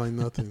outside. I'm like,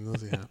 nothing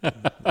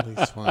happened.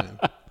 He's fine.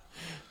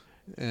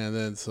 And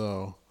then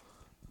so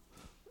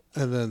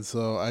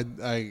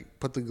I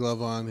put the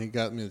glove on. He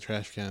got me the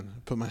trash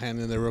can. Put my hand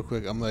in there real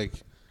quick. I'm like,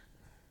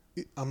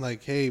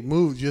 hey,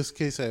 move just in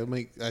case I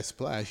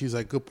splash. He's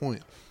like, good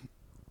point.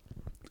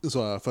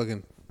 So I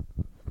fucking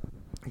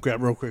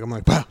grab real quick. I'm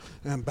like, bah,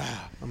 and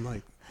bah. I'm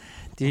like,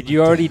 dude,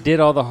 you already did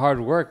all the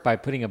hard work by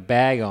putting a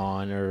bag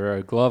on or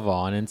a glove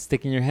on and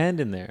sticking your hand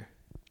in there.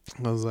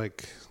 I was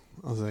like,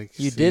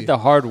 you did the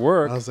hard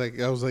work. I was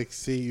like,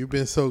 see, you've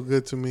been so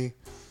good to me.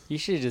 You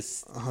should have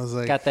just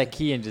got that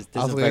key and just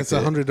disinfected. I was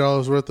like, it's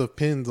 $100 worth of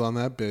pins on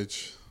that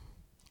bitch.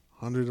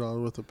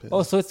 $100 worth of pins.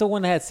 Oh, so it's the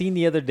one I had seen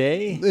the other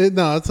day? It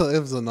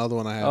was another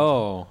one I had.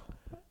 Oh.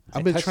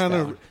 I've been trying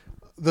to...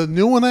 The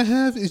new one I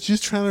have is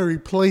just trying to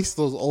replace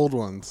those old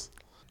ones.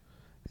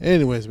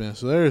 Anyways, man,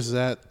 so there's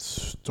that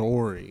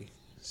story.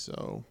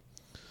 So,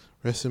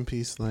 rest in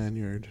peace,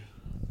 Lanyard.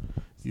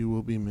 You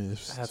will be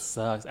missed. That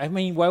sucks. I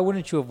mean, why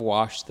wouldn't you have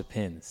washed the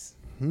pins?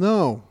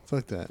 No,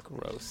 fuck that.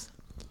 Gross.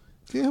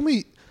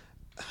 Okay,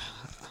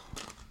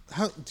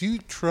 how do you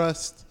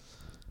trust,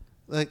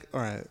 like, all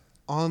right,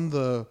 on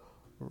the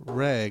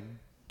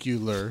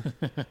regular,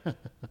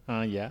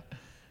 yeah,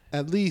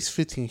 at least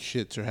 15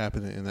 shits are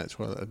happening in that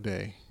toilet a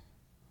day.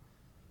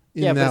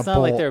 But it's not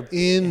like they're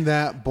in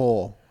that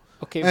bowl.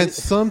 Okay, and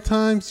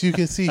sometimes you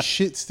can see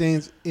shit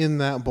stains in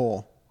that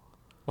bowl.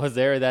 Was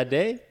there that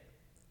day?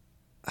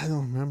 I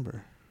don't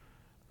remember.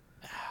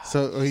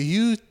 So are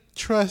you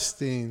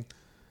trusting?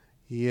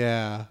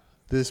 Yeah,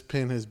 this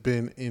pin has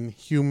been in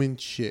human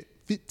shit.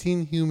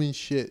 15 human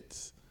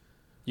shits.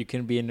 You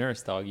couldn't be a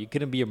nurse, dog. You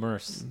couldn't be a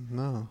nurse.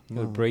 No. It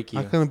would break you.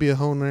 I couldn't be a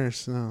whole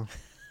nurse, no.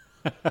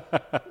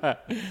 I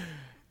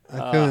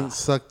couldn't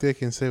suck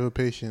dick and save a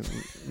patient.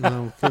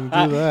 No, couldn't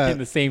do that. In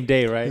the same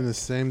day, right? In the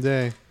same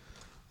day.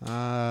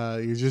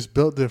 You're just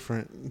built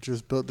different.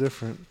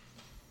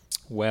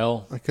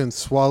 Well, I couldn't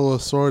swallow a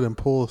sword and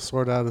pull a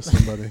sword out of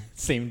somebody.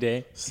 Same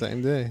day?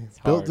 Same day.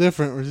 Built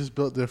different. We're just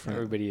built different.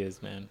 Everybody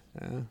is, man.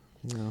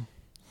 Yeah,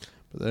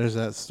 But there's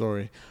that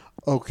story.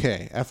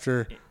 Okay,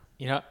 after...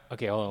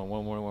 Okay, hold on.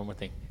 One more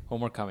thing. One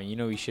more comment. You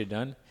know what you should have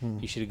done?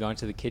 You should have gone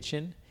to the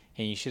kitchen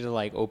and you should have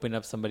opened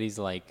up somebody's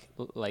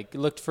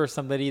looked for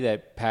somebody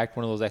that packed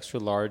one of those extra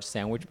large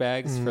sandwich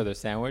bags for their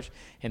sandwich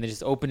and then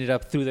just opened it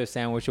up, threw their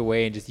sandwich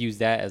away and just used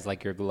that as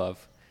your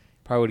glove.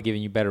 Probably would have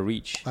given you better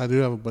reach. I do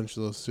have a bunch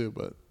of those too,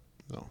 but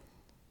no.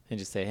 And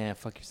just say, hey,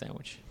 fuck your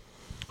sandwich.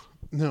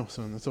 No,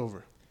 son, it's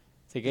over.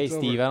 It's like, hey,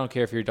 Steve, I don't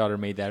care if your daughter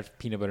made that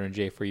peanut butter and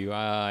J for you.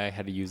 I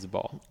had to use the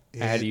ball.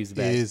 I had to use the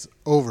bag. It is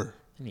over.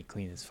 I need to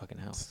clean this fucking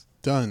house. It's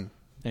done.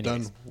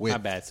 Anyways, done with.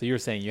 Not bad. So you were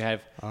saying you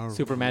have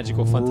super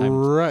magical fun time.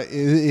 Right. It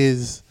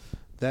is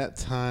that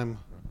time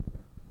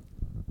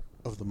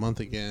of the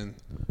month again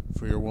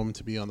for your woman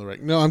to be on the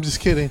reg. No, I'm just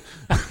kidding.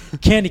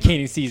 Candy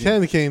caning season.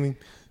 Candy caning.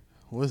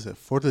 What is it?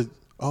 4th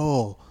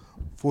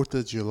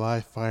of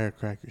July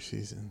firecracker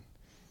season.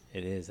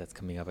 It is. That's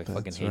coming up. I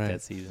fucking hate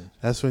that season.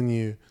 That's when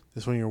your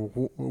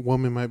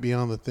woman might be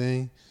on the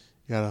thing.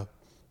 You gotta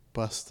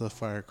bust the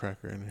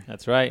firecracker in her.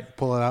 That's right.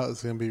 Pull it out.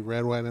 It's gonna be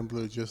red, white, and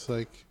blue, just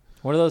like.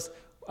 What are those?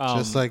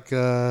 Just like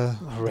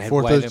red,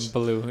 white, and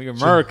blue.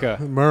 America.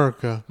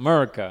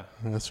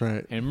 That's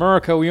right. In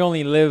America, we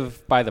only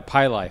live by the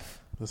pie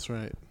life. That's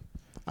right.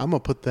 I'm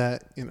gonna put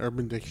that in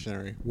Urban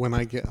Dictionary when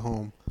I get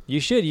home. You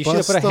should. You should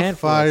have put a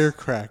handful.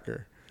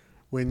 Firecracker.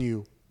 When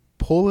you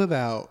pull it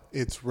out,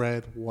 it's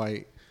red,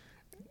 white,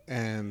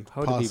 and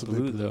how would it be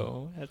blue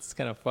though? That's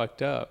kind of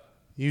fucked up.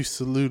 You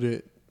salute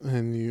it,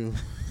 and you.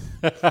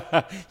 You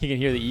can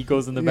hear the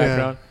eagles in the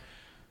background.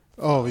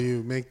 Oh,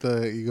 you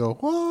go,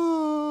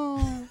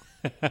 whoa.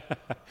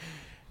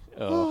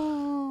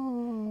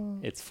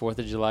 It's 4th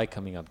of July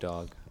coming up,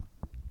 dog.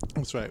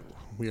 That's right.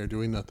 We are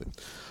doing nothing.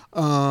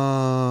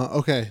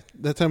 Okay.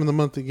 That time of the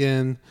month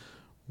again,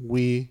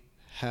 we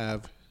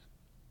have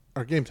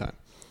our game time.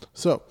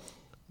 So,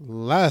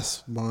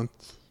 last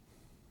month,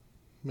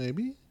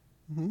 maybe,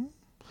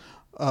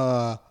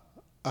 I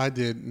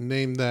did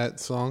name that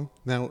song.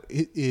 Now,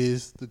 it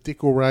is the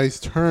Dick O'Reilly's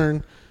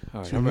turn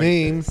to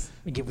name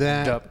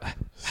that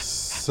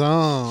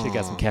song. Should have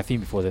got some caffeine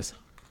before this.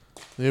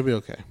 You'll be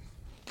okay.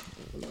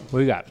 What do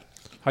you got?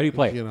 How do you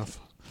play? Enough.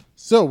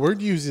 So we're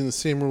using the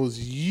same rules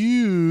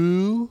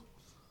you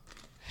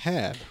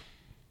had.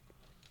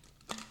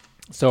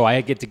 So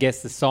I get to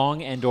guess the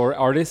song and or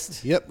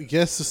artist. Yep,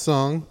 guess the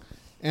song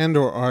and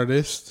or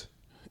artist,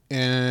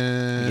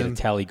 and We get a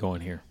tally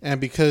going here and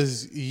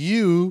because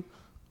you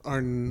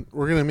are,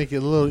 we're gonna make it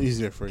a little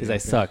easier for you. because I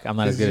suck. I'm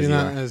not as good as you're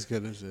you not are. as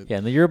good as it. Yeah,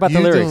 no, you're about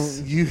the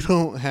lyrics. You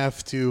don't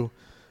have to.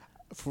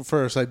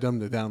 First, I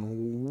dumbed it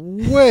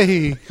down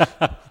way,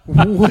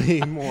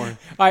 way more. All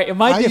right, in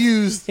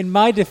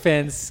my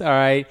defense, all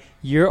right,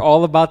 you're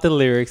all about the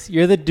lyrics.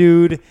 You're the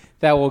dude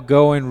that will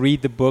go and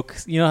read the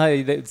books. You know how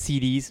the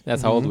CDs?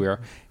 That's how old we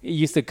are. It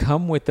used to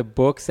come with the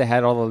books that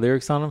had all the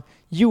lyrics on them.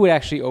 You would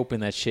actually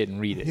open that shit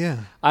and read it. Yeah.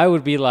 I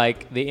would be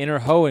like, the inner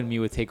hoe in me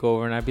would take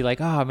over, and I'd be like,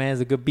 oh, man,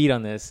 there's a good beat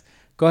on this.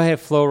 Go ahead,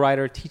 flow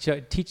writer, teach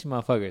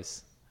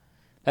motherfuckers.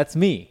 That's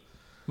me.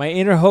 My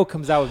inner hoe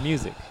comes out with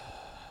music.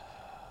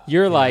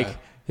 You're like,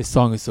 this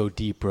song is so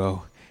deep,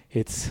 bro.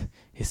 It's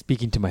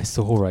speaking to my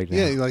soul right now.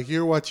 Yeah, like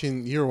you're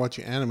watching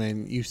anime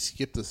and you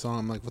skip the song.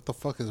 I'm like, what the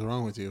fuck is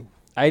wrong with you?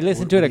 I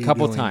listened to it a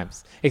couple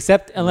times,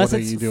 except unless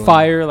it's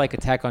fire like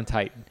Attack on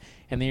Titan,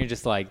 and then you're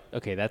just like,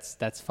 okay,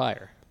 that's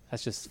fire.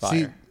 That's just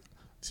fire.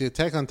 See,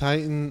 Attack on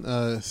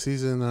Titan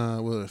season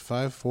what was it,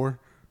 5, 4?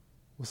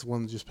 What's the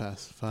one that just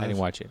passed? 5. I didn't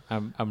watch it.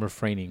 I'm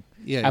refraining.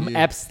 Yeah, I'm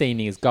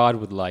abstaining as God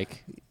would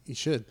like. You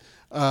should.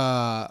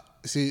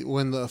 See,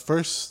 when the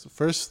first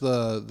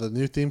the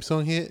new theme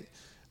song hit,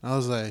 I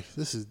was like,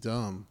 this is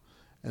dumb,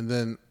 and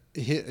then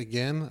it hit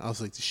again. I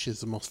was like, this shit's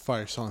the most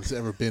fire song that's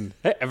ever been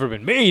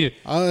made.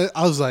 I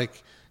was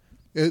like,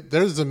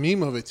 there's a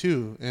meme of it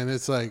too, and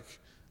it's like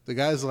the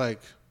guy's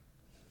like,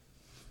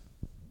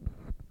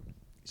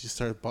 he just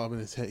started bobbing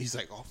his head. He's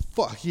like, oh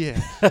fuck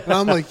yeah, and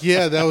I'm like,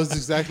 yeah, that was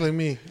exactly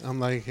me. I'm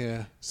like,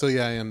 yeah, so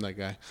yeah, I am that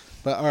guy.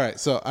 But all right,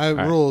 so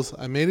rules.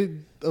 I made it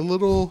a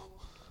little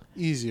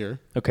easier.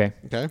 Okay.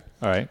 Okay.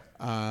 All right.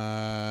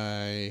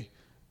 I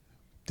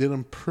did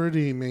them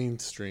pretty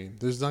mainstream.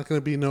 There's not going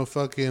to be no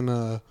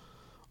fucking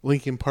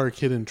Linkin Park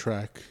hidden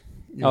track.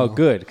 Oh,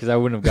 good, because I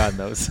wouldn't have gotten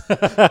those.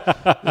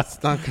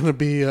 It's not going to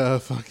be a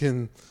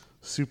fucking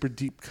super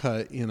deep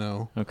cut, you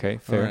know. Okay,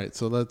 fair. All right,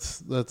 so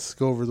let's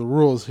go over the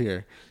rules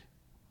here.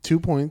 2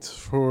 points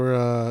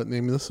for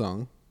naming the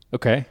song.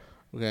 Okay.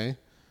 Okay.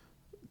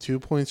 2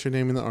 points for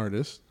naming the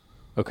artist.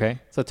 Okay.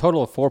 So a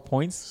total of 4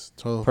 points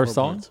Total per 4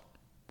 song? points.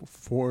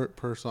 4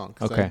 per song.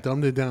 Okay. I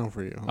dumbed it down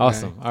for you. Okay?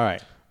 Awesome. All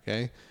right.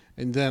 Okay.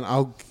 And then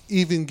I'll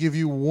even give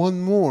you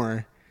one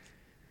more.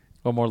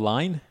 One more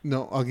line?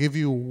 No, I'll give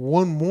you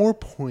one more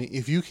point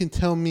if you can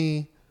tell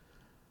me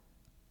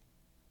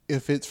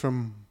if it's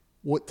from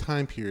what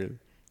time period.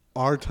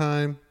 Our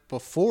time,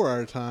 before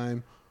our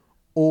time,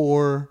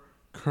 or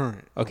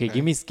current. Okay,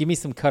 give me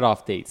some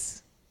cutoff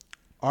dates.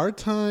 Our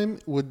time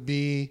would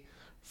be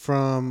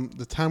from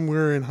the time we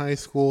were in high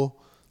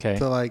school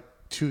to like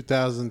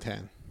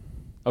 2010.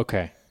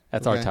 Okay.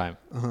 That's our time.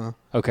 Uh-huh.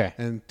 Okay.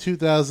 And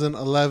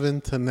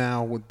 2011 to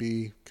now would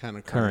be kind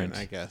of current,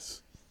 I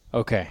guess.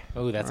 Okay.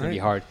 Oh, that's going to be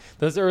hard.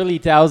 Those early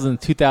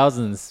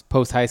 2000s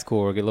post-high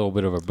school were a little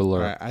bit of a blur.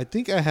 All right. I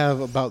think I have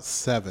about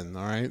 7,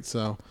 all right?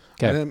 So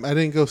I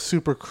didn't go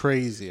super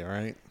crazy, all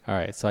right? All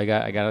right. So I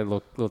got a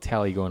little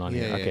tally going on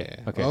here.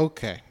 Yeah. Okay.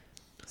 Okay.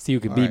 See who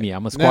can beat me.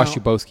 I'm going to squash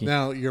you, Boski.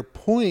 Now, your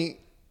point,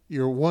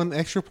 your one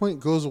extra point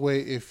goes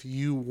away if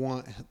you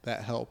want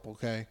that help,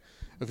 okay?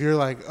 If you're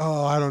like,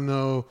 oh, I don't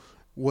know,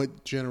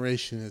 what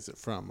generation is it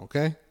from,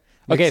 okay?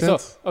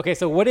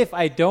 So what if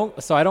I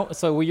don't,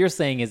 so what you're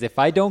saying is if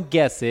I don't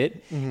guess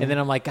it, and then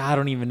I'm like, I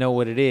don't even know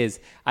what it is,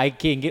 I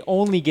can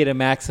only get a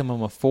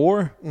maximum of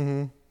 4?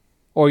 Mm-hmm.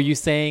 Or are you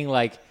saying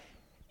like,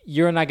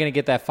 you're not going to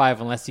get that 5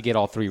 unless you get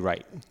all 3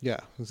 right? Yeah,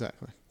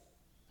 exactly.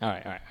 All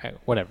right.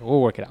 Whatever.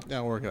 We'll work it out.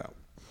 Yeah, we'll work it out.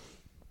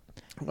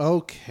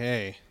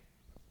 Okay.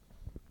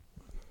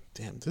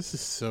 Damn, this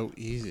is so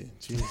easy.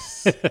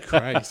 Jesus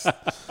Christ.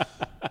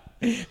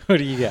 What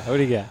do you got?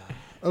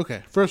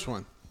 Okay, first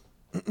one.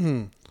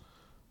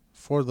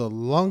 For the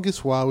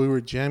longest while we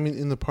were jamming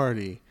in the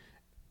party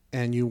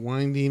and you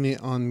winding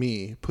it on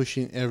me,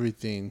 pushing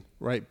everything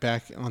right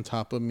back on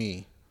top of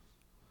me.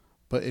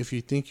 But if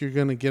you think you're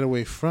going to get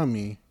away from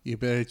me, you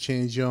better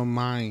change your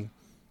mind.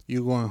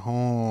 You're going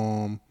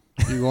home.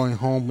 You're going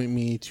home with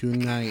me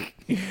tonight.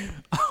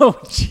 Oh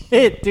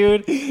shit,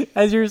 dude!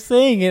 As you're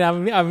saying it,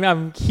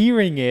 I'm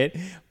hearing it,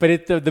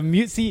 but the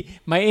music. See,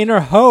 my inner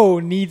hoe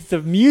needs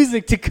the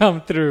music to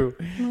come through.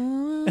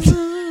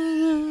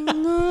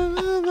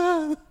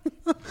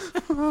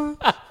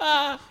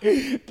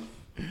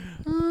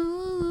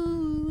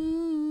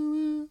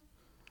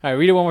 All right,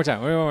 read it one more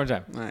time. All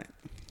right.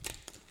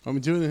 I'm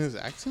doing it in his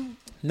accent?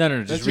 No,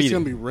 just That's read just it.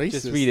 Gonna be racist.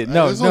 Just read it.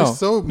 No, There's only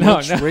so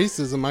much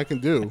racism I can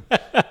do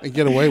and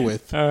get away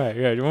with. All right,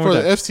 yeah. For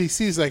the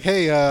FCC, it's like,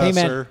 hey man,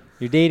 sir,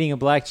 you're dating a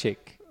black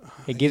chick.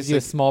 It gives you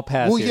a small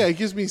pass. Well, here. yeah, it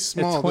gives me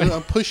small.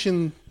 I'm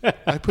pushing.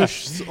 I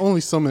push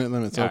only so minute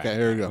limits. All okay, right,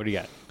 here we go. What do you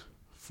got?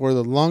 For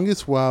the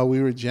longest while, we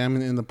were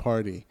jamming in the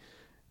party,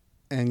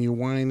 and you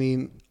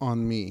whining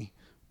on me,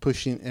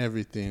 pushing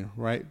everything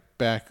right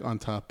back on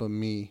top of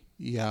me.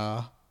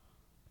 Yeah.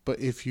 But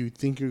if you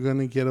think you're going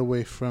to get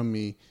away from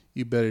me,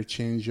 you better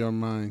change your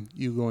mind.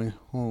 You going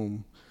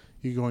home.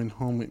 You're going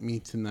home with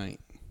me tonight.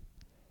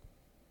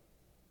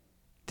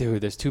 Dude,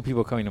 there's two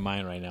people coming to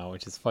mind right now,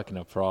 which is fucking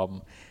a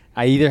problem.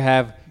 I either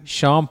have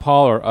Sean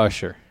Paul or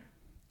Usher.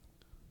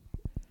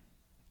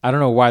 I don't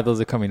know why those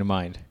are coming to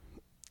mind.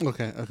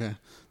 Okay.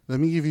 Let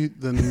me give you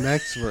the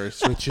next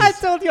verse, which is I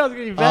told you I was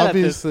going to be bad at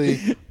this.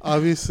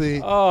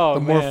 Obviously, Oh,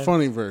 the more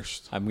funny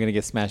verse. I'm going to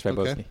get smashed by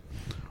Boski.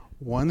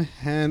 One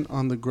hand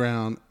on the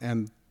ground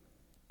and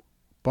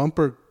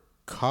bumper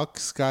cock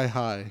sky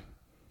high.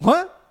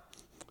 What?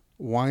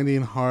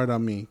 Winding hard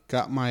on me.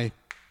 Got my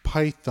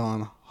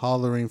python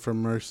hollering for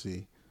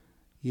mercy.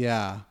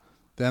 Yeah.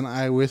 Then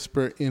I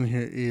whisper in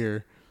her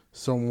ear,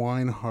 so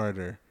whine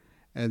harder.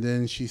 And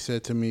then she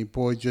said to me,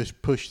 boy,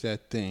 just push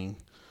that thing.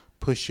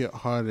 Push it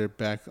harder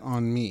back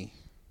on me.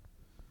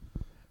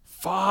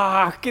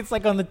 Fuck. It's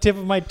like on the tip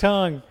of my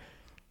tongue.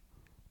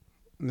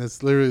 And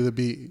that's literally the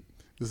beat.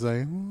 It's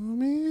like...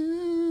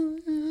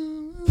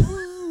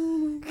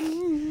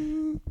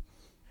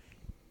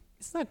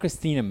 It's not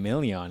Christina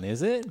Milian,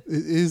 is it?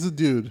 It is a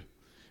dude.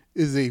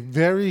 It is a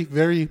very,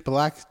 very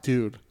black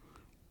dude.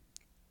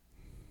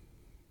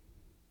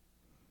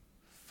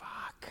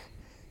 Fuck.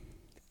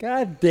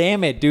 God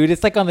damn it, dude.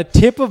 It's like on the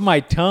tip of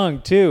my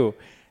tongue, too.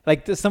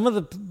 Like some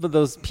of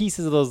those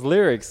pieces of those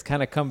lyrics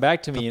kind of come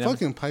back to me. The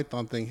fucking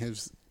Python thing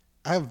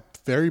I have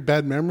very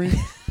bad memory.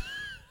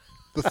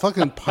 The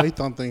fucking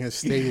Python thing has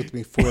stayed with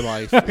me for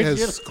life. It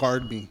has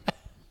scarred me.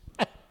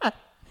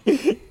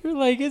 You're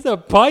like, it's a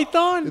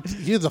python?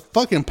 He has a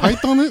fucking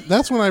python in it?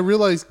 That's when I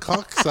realized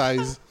cock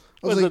size.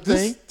 I was like,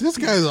 this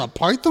guy has a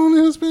python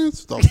in his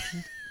pants?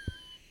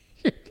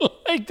 You're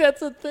like,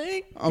 that's a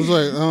thing? I was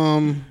like,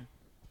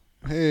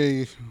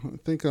 hey, I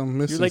think I'm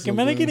missing You're like, something.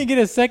 am I going to get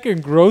a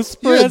second growth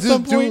spurt at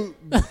some point?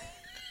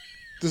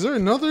 Is there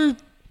another?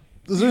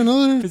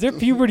 Is there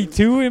puberty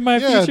 2 in my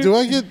future?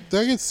 Yeah, do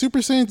I get Super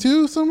Saiyan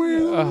 2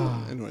 somewhere?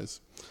 Anyways.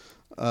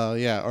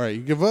 Yeah, all right,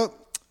 you give up?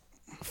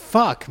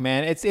 Fuck,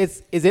 man. Is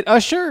it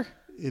Usher?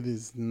 It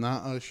is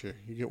not Usher.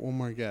 You get one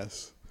more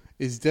guess.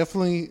 It's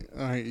definitely,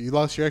 all right, you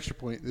lost your extra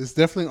point. It's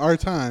definitely our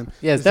time.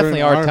 Yeah, it's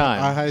definitely our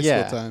time. Our high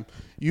school time.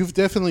 You've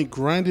definitely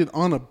grinded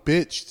on a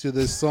bitch to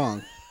this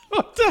song.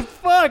 What the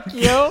fuck,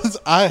 yo?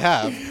 I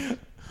have.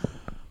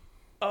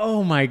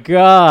 Oh, my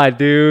God,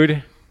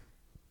 dude.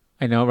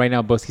 I know. Right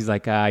now, Boski's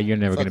like, you're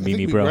never going to meet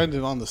me, bro. We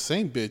grinded on the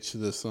same bitch to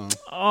this song.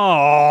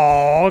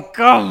 Oh,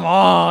 come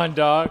on,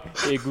 dog.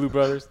 Igloo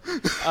Brothers.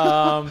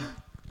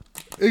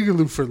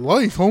 Igloo for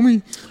life,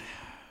 homie.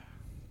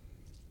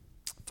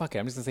 Fuck it.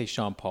 I'm just going to say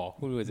Sean Paul.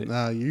 Who is it?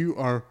 Nah,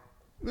 you're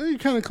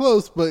kind of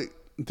close, but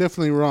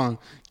definitely wrong.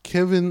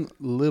 Kevin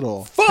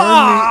Little.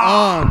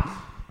 Fuck!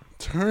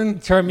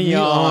 Turn me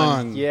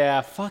on.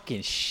 Yeah,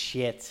 fucking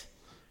shit.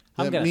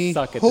 I'm going to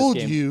suck at this hold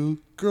game. you,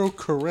 girl,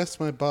 caress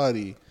my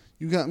body.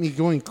 You got me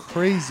going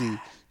crazy.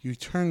 You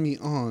turn me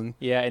on.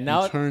 Yeah, and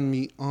now you turn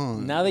me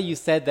on. Now that you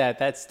said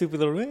that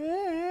stupid little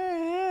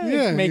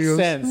makes goes,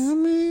 sense.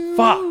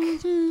 Fuck.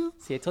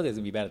 See, I told you I was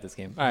gonna be bad at this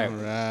game. All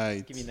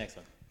right. Give me the next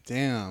one.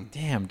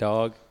 Damn,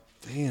 dog.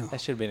 Damn. That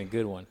should have been a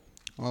good one.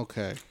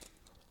 Okay.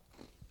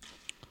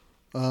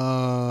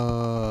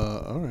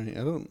 All right.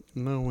 I don't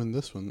know when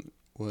this one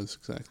was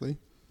exactly.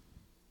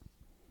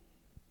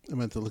 I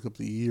meant to look up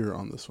the year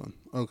on this one.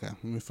 Okay,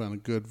 let me find a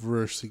good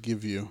verse to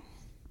give you.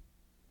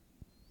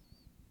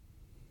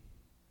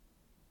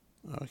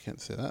 Oh, I can't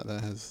say that.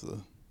 That has the...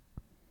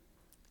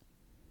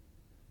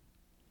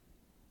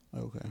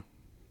 Okay.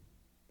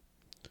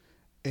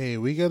 Hey,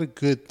 we got a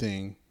good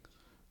thing.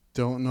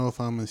 Don't know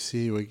if I'm going to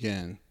see you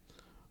again.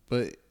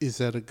 But is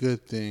that a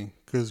good thing?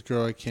 'Cause,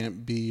 girl, I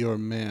can't be your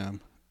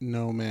ma'am.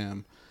 No,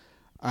 ma'am.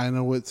 I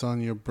know what's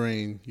on your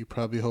brain. You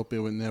probably hope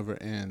it would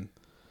never end.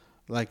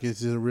 Like,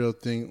 is it a real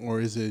thing or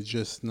is it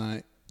just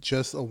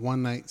a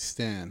one-night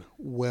stand?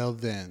 Well,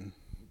 then.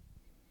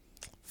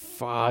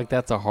 Fuck,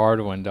 that's a hard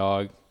one,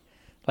 dog.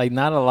 Like,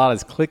 not a lot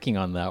is clicking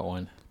on that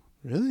one.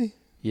 Really?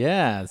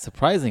 Yeah, it's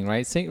surprising,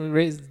 right? Do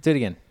it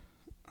again.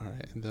 All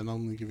right, and then I'm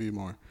going to give you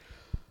more.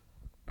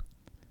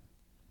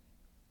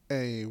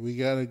 Hey, we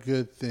got a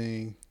good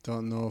thing.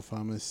 Don't know if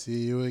I'm going to see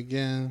you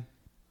again.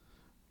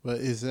 But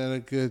is that a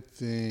good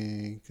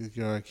thing? 'Cause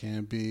girl, I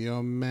can't be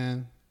your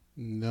man.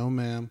 No,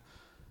 ma'am.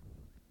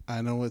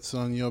 I know what's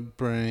on your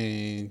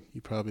brain. You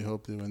probably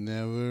hope it will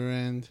never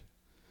end.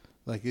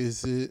 Like,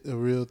 is it a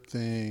real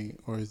thing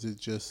or is it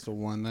just a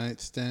one-night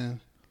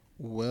stand?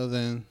 Well,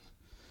 then.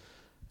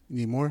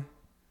 Need more?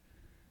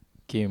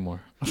 Give me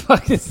more.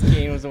 Fuck this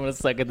game. I want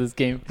to suck at this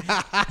game.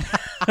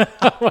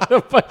 I want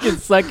to fucking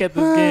suck at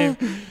this game.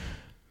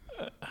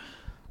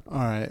 All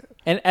right.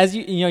 And as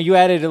you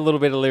added a little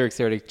bit of lyrics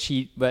there to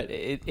cheat, but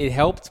it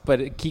helped.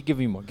 But keep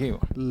giving me more. Give me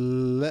more.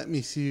 Let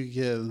me see you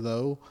get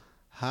low,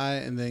 high,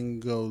 and then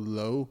go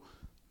low.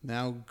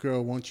 Now,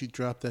 girl, won't you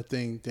drop that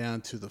thing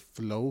down to the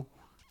flow?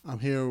 I'm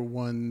here for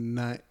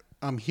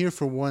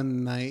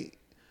one night.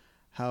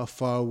 How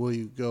far will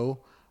you go?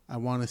 I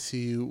want to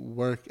see you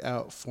work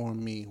out for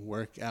me.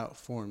 Work out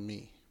for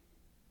me.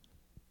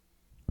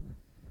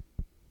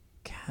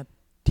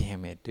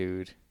 Damn it,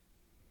 dude.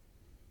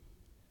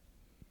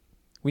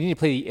 We need to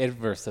play the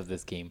inverse of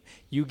this game.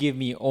 You give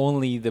me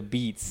only the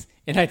beats,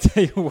 and I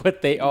tell you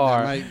what they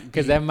are,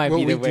 because that might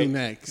be the way. Do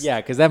next. Yeah,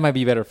 because that might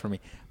be better for me.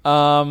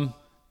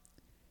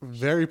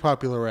 Very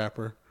popular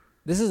rapper.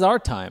 This is our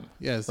time.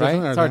 Yeah, it's right?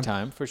 definitely It's our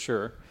time for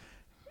sure.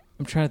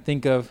 I'm trying to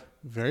think of.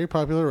 Very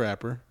popular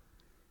rapper.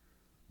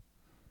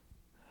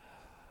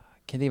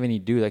 Can't think of any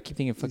dude. I keep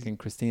thinking fucking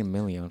Christina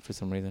Milian for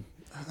some reason.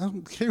 I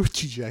don't care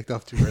what you jacked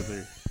off to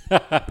earlier. All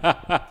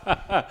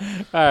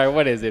right,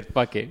 what is it?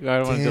 Fuck it. I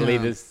don't want to delay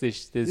this.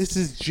 This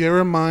is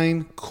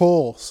Jeremiah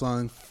Cole,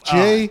 son.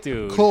 J.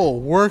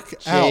 Cole, work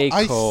out. Cole.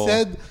 I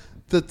said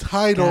the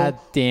title God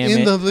damn in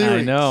it. the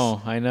lyrics.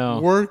 I know.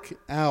 Work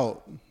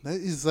out. That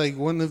is like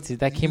one of. Dude,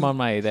 that came on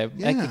my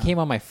that came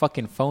on my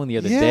fucking phone the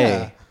other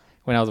day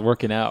when I was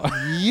working out.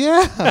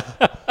 Yeah.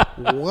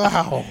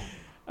 Wow.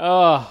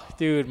 Oh,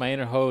 dude, my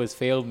inner hoe has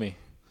failed me.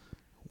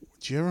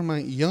 Jeremiah,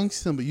 young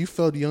Simba. You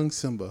failed young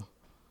Simba.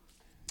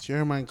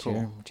 Jeremiah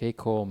Cole. J.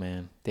 Cole,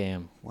 man.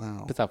 Damn.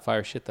 Wow. Puts out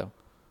fire shit, though.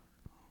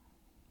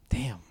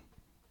 Damn.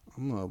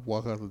 I'm going to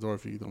walk out the door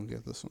if you don't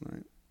get this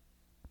one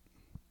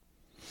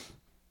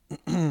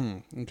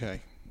right.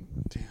 Okay.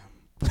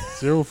 Damn.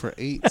 0 for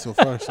 8 so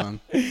far, son.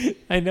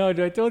 I know,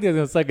 dude. I told you I was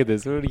going to suck at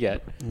this. What do you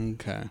get?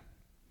 Okay.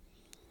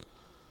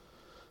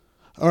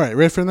 All right.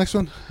 Ready for the next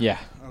one? Yeah.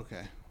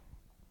 Okay.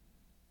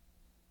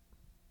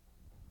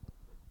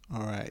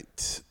 All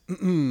right.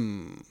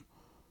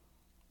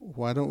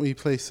 Why don't we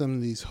play some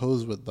of these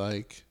hoes would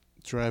like?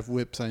 Drive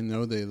whips I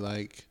know they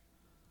like.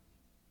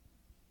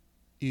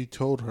 You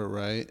told her,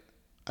 right?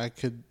 I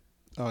could...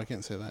 Oh, I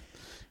can't say that.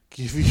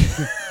 Give you...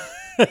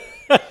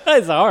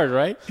 It's hard,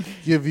 right?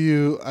 Give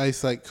you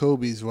ice like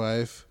Kobe's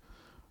wife.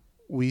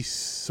 We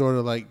sort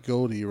of like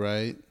Goldie,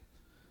 right?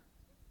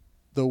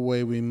 The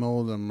way we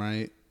mold them,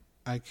 right?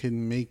 I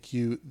can make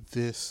you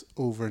this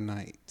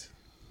overnight.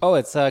 Oh,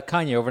 it's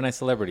Kanye, Overnight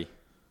Celebrity.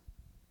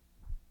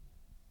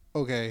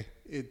 Okay,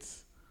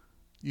 it's...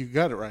 You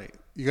got it right.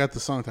 You got the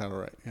song title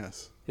right,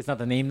 yes. It's not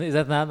the name. Is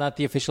that not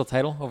the official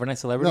title, Overnight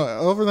Celebrity? No,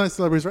 Overnight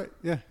Celebrity's right.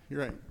 Yeah, you're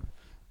right.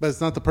 But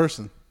it's not the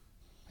person.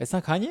 It's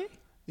not Kanye?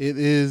 It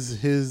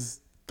is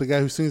the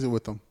guy who sings it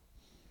with them.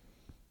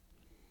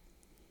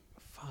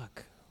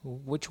 Fuck.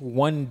 Which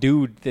one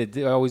dude that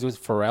always was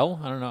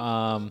Pharrell? I don't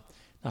know.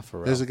 Not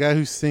Pharrell. There's a guy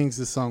who sings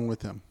the song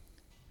with him.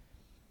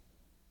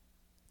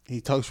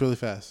 He talks really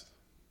fast.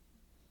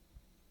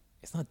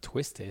 It's not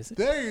Twista, is it?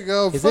 There you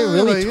go. Is it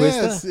really Twista?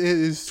 Yes, it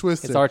is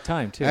Twista. It's our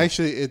time, too.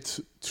 Actually, it's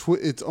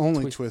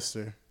only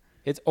Twister.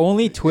 It's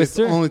only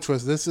Twister? It's only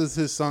Twister. This is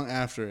his song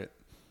after it.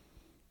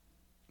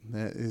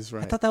 That is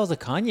right. I thought that was a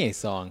Kanye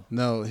song.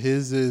 No,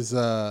 his is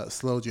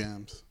Slow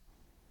Jams.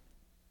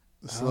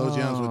 The Slow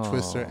Jams with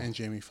Twister and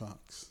Jamie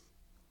Foxx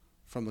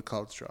from the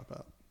College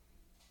Dropout.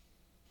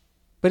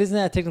 But isn't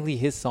that technically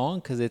his song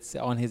because it's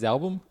on his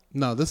album?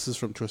 No, this is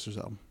from Twister's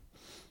album.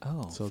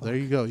 Oh, so there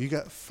you go. You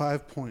got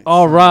 5 points.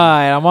 All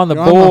right, I'm on the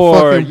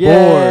board.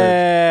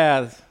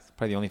 Yeah, that's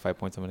probably the only 5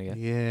 points I'm gonna get.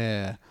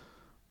 Yeah.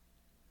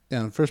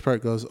 And the first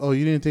part goes, "Oh,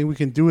 you didn't think we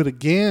can do it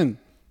again?"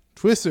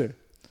 Twister,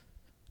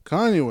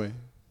 Kanye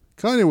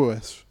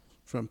West,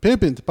 from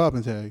pimping to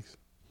popping tags.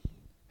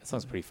 That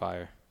sounds pretty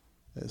fire.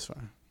 It's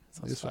fire.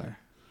 It's fire.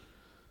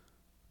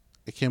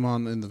 It came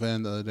on in the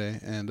van the other day,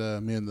 and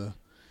me and the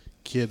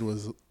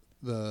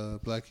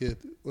black kid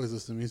was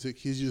listening to music.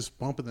 He's just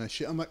bumping that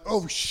shit. I'm like,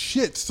 oh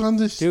shit, son,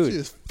 this shit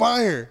is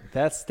fire.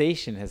 That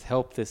station has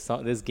helped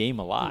this game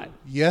a lot.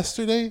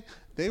 Yesterday,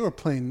 they were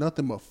playing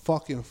nothing but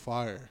fucking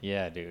fire.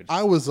 Yeah, dude.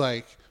 I was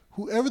like,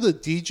 whoever the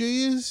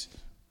DJ is,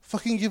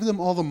 fucking give them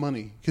all the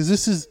money, because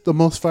this is the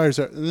most fires.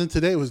 And then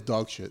today it was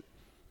dog shit.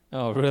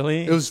 Oh,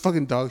 really? It was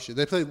fucking dog shit.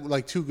 They played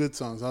like 2 good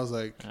songs. I was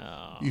like,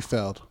 You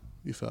failed.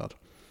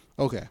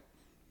 Okay.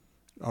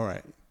 All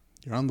right.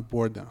 You're on the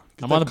board now.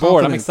 I'm on the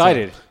board. I'm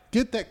excited. Up.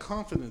 Get that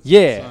confidence,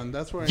 son.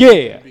 That's where I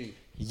need to be.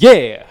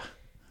 Yeah.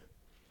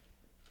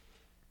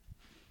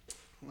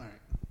 All right.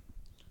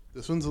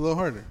 This one's a little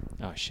harder.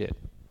 Oh, shit.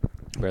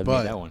 Rather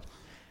than that one.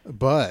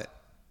 But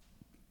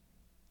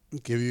I'll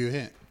give you a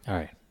hint. All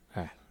right.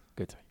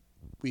 Good.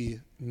 We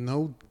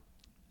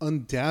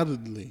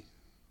undoubtedly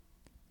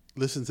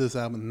listened to this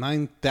album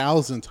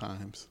 9,000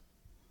 times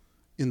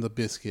in the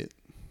biscuit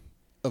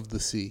of the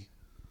sea.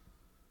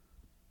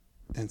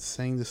 And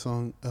sang the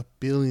song 1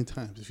 billion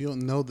times. If you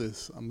don't know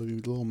this, I'm going to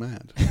be a little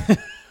mad.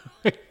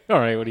 All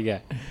right, what do you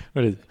got?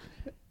 What is it?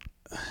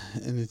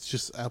 And it's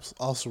just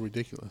also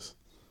ridiculous.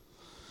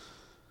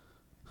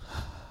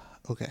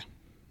 Okay.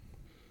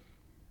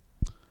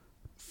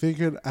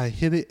 Figured I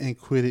hit it and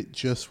quit it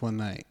just one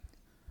night.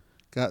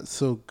 Got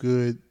so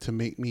good to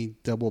make me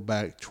double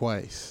back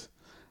twice.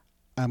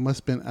 I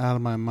must been out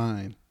of my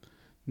mind,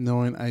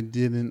 knowing I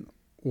didn't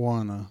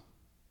wanna.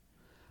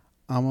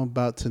 I'm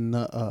about to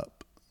nut up.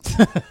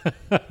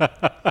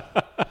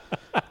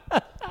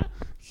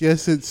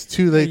 Guess it's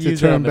too late to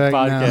turn back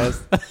now.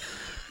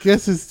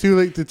 Guess it's too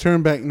late to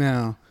turn back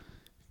now.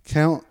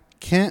 Can't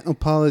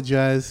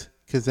apologize,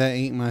 cause that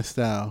ain't my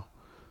style.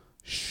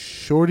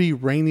 Shorty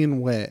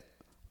raining wet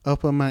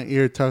up on my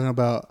ear talking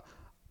about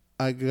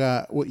I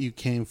got what you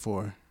came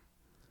for.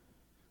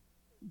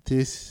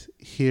 This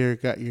here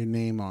got your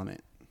name on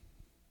it.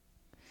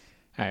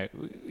 All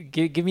right,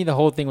 give me the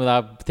whole thing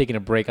without taking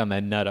a break on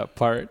that nut up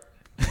part.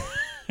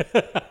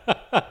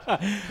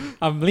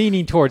 I'm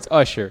leaning towards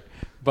Usher,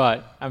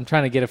 but I'm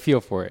trying to get a feel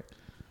for it.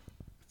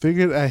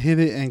 Figured I hit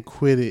it and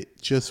quit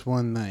it just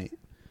one night.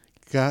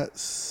 Got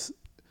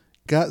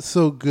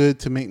so good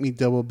to make me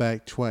double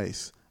back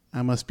twice.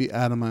 I must be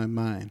out of my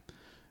mind.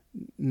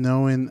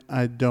 Knowing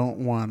I don't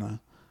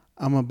wanna.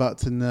 I'm about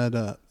to nut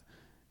up.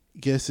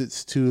 Guess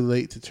it's too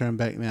late to turn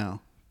back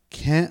now.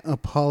 Can't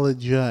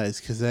apologize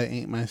because that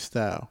ain't my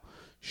style.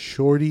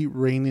 Shorty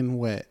raining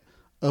wet.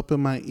 Up in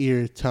my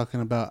ear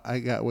talking about I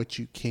got what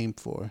you came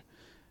for.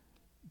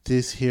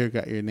 This here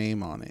got your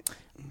name on it.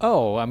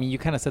 Oh, I mean, you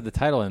kind of said the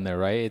title in there,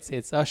 right?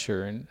 It's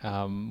Usher and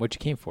What You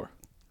Came For.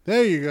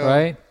 There you go.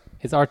 Right?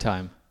 It's Our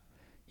Time.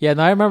 Yeah,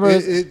 no, I remember.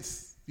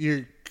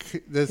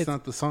 That's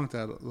not the song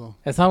title though.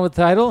 That's not what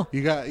the title.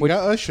 You got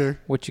Usher.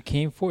 What You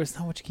Came For. It's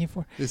not What You Came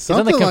For. It's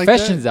on the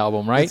Confessions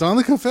album, right? It's on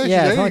the Confessions.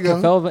 Yeah, it's there on the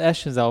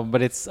Confessions album,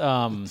 but it's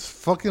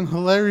fucking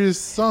hilarious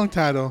song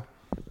title.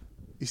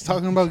 He's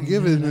talking about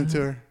giving it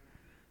to her.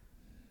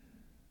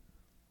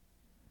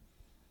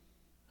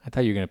 I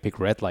thought you were gonna pick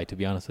Red Light, to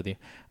be honest with you.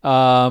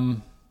 I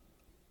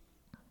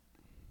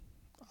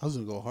was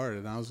gonna go hard,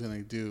 and I was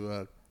gonna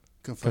do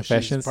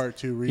Confessions Part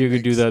 2 remix. You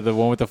could do the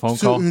one with the phone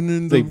call,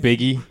 like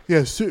Biggie.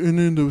 Yeah, sitting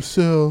in the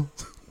cell.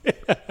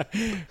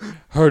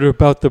 Heard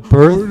about the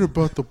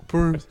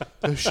birth.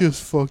 That shit's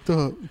fucked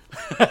up.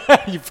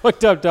 You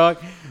fucked up, dog.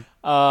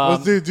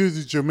 What's they do to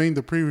Jermaine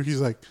Dupri?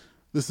 He's like,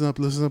 listen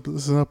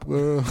up,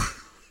 girl.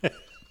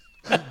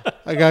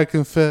 I gotta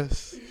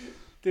confess.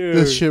 Dude.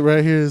 This shit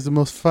right here is the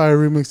most fire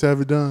remix I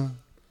ever done.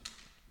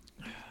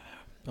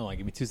 Hold on,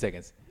 give me 2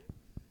 seconds.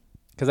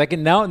 Because I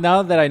can now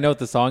that I know what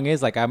the song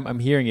is, like I'm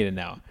hearing it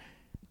now.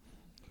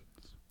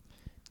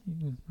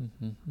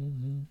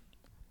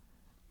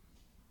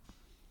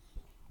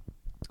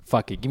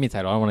 Fuck it, give me a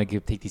title. I don't want to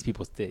take these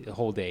people the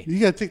whole day. You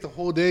gotta take the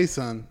whole day,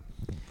 son.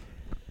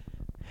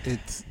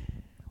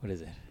 What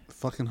is it?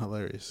 Fucking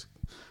hilarious.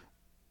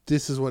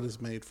 This is what it's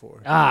made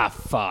for. Ah,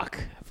 fuck.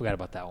 I forgot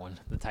about that one.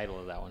 The title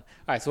of that one.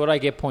 All right, so what do I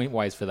get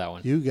point-wise for that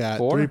one? You got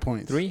 4? 3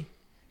 points. 3?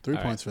 3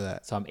 points for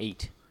that. So I'm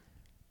 8.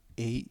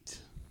 8.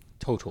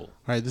 Total. All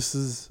right, this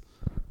is...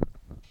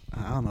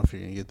 I don't know if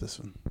you're going to get this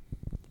one.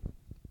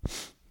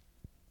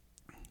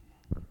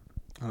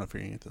 All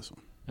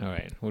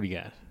right, what do you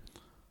got?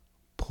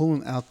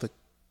 Pulling out the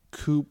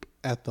coupe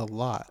at the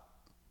lot.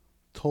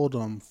 Told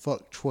them,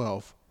 fuck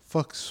 12.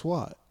 Fuck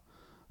SWAT.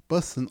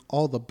 Busting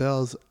all the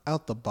bells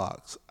out the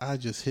box. I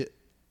just hit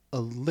a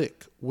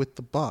lick with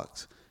the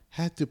box.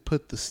 Had to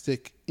put the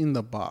stick in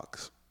the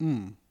box.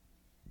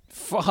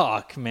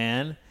 Fuck,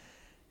 man.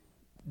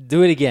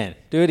 Do it again.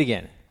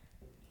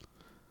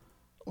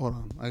 Hold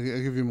on. I'll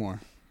give you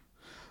more.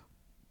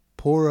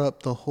 Pour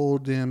up the whole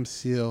damn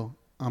seal.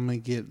 I'm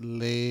going to get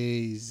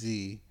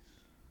lazy.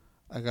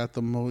 I got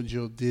the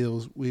mojo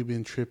deals. We've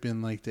been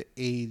tripping like the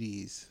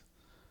 80s.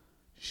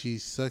 She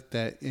sucked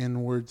that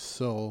N-word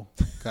soul.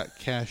 Got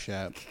Cash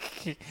App.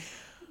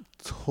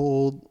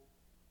 Told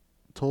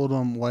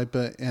him wipe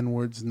a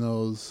N-word's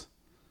nose.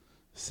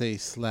 Say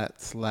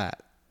slat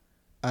slat.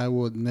 I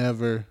would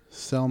never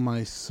sell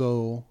my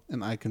soul,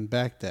 and I can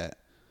back that.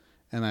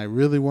 And I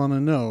really want to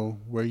know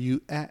where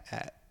you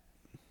at.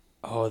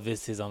 Oh,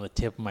 this is on the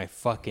tip of my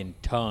fucking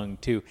tongue,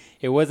 too.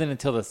 It wasn't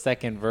until the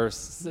second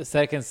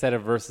set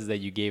of verses that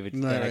you gave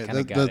it that I kind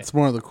of got it. That's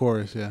more of the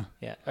chorus, yeah.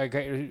 Yeah. All right,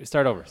 great.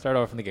 Start over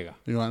from the get-go.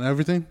 You want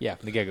everything? Yeah,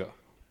 from the get-go.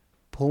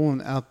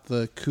 Pulling out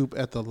the coupe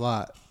at the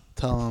lot.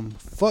 Tell him,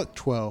 fuck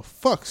 12,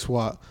 fuck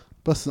SWAT.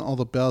 Busting all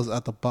the bells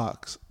out the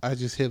box. I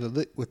just hit a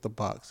lick with the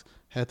box.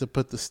 Had to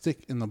put the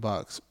stick in the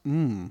box. I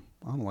don't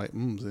know why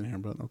m's in here,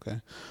 but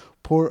okay.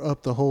 Pour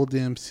up the whole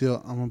damn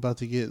seal. I'm about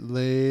to get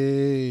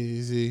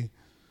lazy.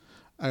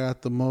 I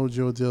got the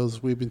mojo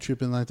deals. We've been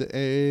tripping like the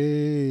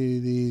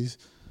 80s.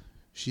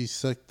 She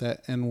sucked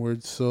that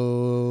N-word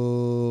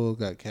so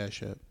got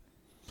Cash App.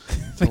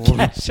 The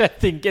Cash App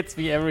thing gets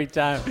me every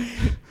time.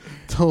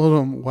 Told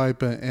him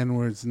wipe an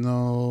N-word's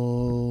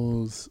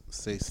nose.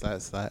 Say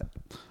slat slat.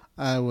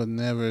 I would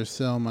never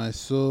sell my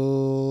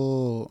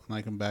soul. And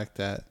I can back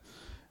that.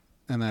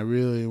 And I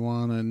really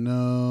want to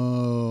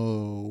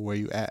know where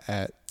you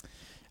at.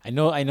 I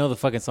know the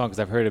fucking song because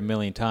I've heard it a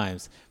million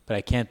times, but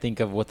I can't think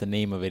of what the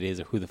name of it is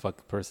or who the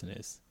fucking person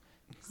is.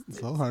 It's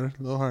a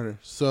little harder.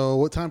 So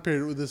what time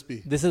period would this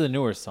be? This is a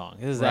newer song.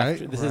 This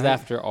is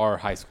after our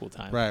high school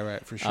time.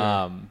 Right, for sure.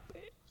 I'm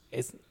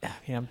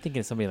thinking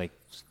of somebody like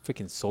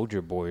freaking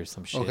Soulja Boy or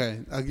some shit. Okay,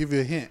 I'll give you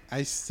a hint.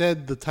 I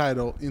said the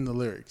title in the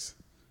lyrics.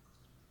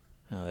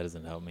 Oh, that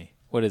doesn't help me.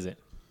 What is it?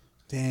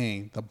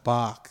 Dang, The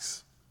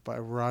Box by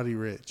Roddy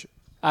Ricch.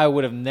 I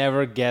would have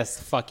never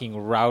guessed fucking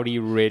Rowdy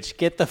Rich.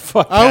 Get the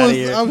fuck out of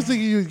here. I was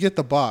thinking you'd get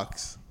The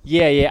Box.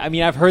 Yeah. I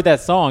mean, I've heard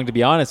that song, to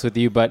be honest with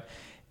you, but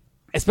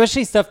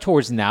especially stuff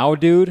towards now,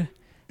 dude.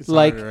 It's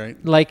harder,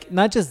 right? Like,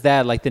 not just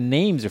that, like the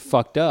names are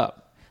fucked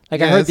up.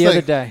 Like I heard the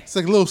other day. It's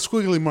like a little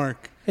squiggly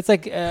mark. It's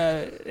like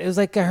it was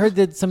like I heard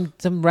that some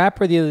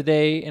rapper the other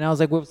day, and I was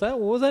like, what was that?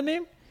 What was that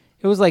name?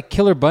 It was like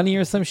Killer Bunny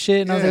or some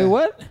shit, and I was like,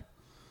 what?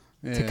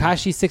 Yeah.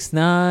 Tekashi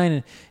 6ix9ine,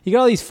 and you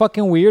got all these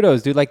fucking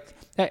weirdos, dude. Like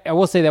I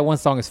will say that one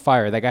song is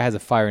fire. That guy has a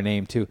fire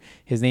name too.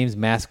 His name's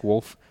Mask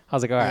Wolf. I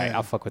was like, all right,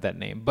 I'll fuck with that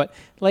name. But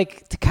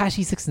like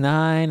Tekashi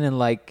 6ix9ine and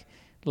like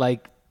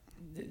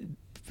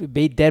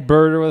Dead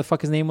Bird or what the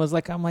fuck his name was.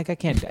 Like I'm like I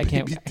can't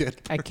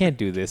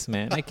do this,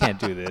 man. I can't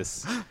do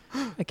this.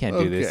 I can't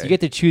do this. You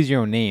get to choose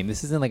your own name.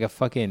 This isn't like a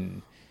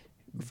fucking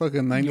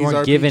 90s you weren't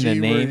RPG given a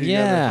name.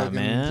 Yeah,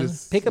 man.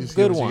 Pick a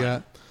good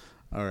one.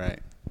 All right,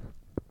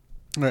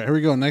 here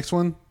we go. Next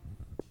one.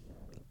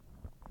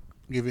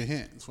 I'll give you a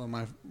hint. It's one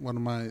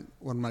of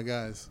my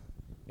guys.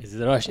 Is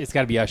it Usher? It's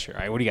got to be Usher. All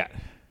right, what do you got?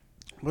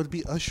 Would it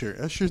be Usher?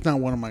 Usher's not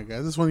one of my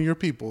guys. It's one of your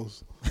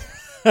people's.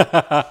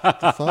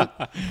 The fuck?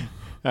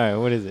 All right,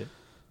 what is it?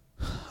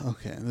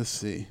 Okay, let's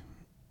see.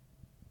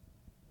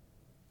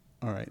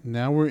 All right,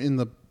 now we're in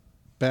the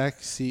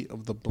back seat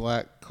of the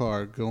black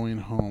car going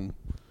home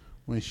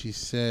when she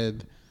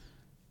said,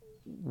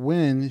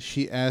 when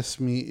she asked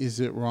me, is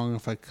it wrong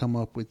if I come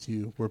up with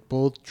you? We're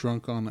both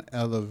drunk on the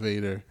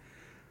elevator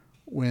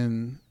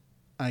when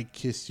I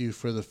kissed you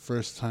for the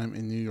first time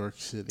in New York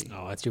City.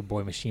 Oh, that's your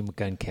boy Machine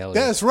Gun Kelly.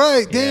 That's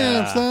right.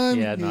 Damn, son.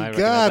 Yeah, no, you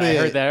got it.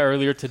 I heard that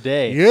earlier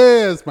today.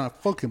 Yeah, it's my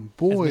fucking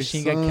boy,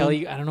 Machine Gun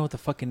Kelly. I don't know what the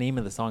fucking name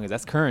of the song is.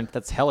 That's current.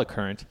 That's hella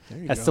current.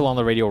 That's still on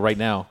the radio right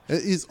now.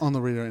 It is on the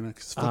radio right now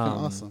because it's fucking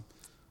awesome.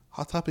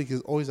 Hot Topic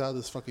is always out of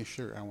this fucking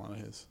shirt I want of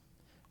his.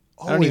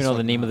 I don't even know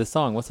the name of the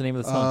song. What's the name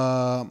of the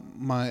song?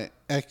 My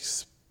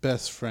ex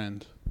best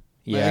friend.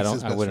 Yeah,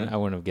 I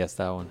wouldn't have guessed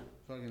that one.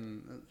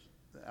 Fucking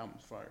the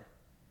album's fire.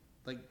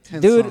 Like 10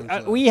 dude,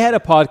 songs we had a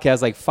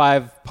podcast like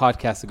 5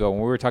 podcasts ago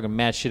when we were talking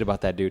mad shit about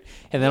that dude,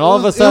 and then all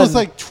of a sudden it was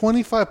like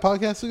 25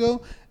 podcasts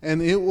ago,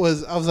 and I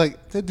was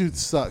like, that dude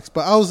sucks.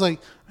 But I was like,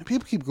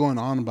 people keep going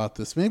on about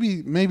this.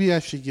 Maybe I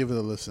should give it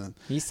a listen.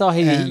 You saw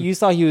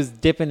he was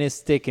dipping his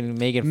stick in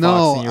Megan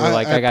Fox, and you were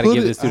like, I got to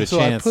give this dude a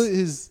chance. I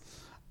put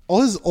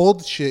all his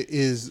old shit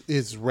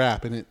is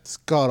rap, and it's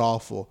god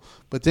awful.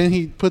 But then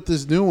he put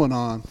this new one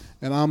on,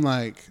 and I'm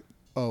like,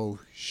 oh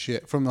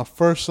shit. From the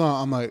first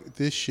song, I'm like,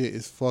 this shit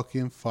is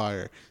fucking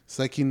fire. It's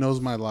like he knows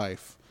my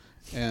life.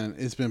 And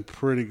it's been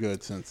pretty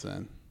good since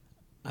then.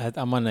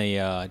 I'm on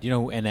a, do you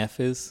know who NF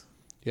is?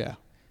 Yeah.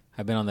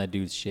 I've been on that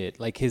dude's shit.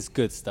 Like his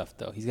good stuff,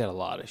 though. He's got a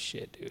lot of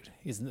shit, dude.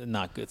 He's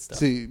not good stuff.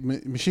 See,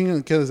 Machine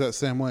Gun Kelly's that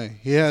same way.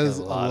 He has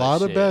a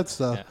lot of bad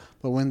stuff. Yeah.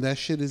 But when that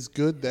shit is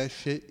good, that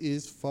shit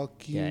is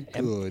fucking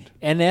good.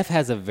 NF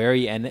has a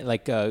very,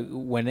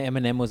 when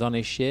Eminem was on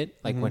his shit,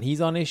 like when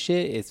he's on his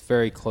shit, it's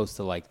very close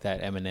to like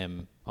that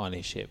Eminem on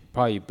his shit.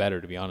 Probably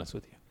better, to be honest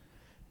with you.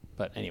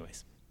 But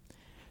anyways.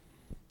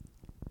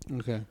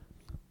 Okay.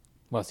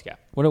 What else you got?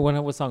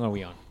 What song are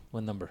we on?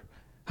 What number?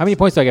 How many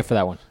points do I get for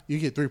that one? You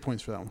get 3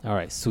 points for that one. All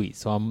right, sweet.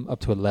 So I'm up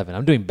to 11.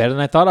 I'm doing better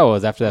than I thought I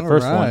was after that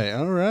first one.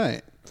 All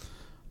right.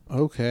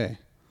 Okay.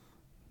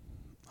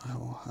 I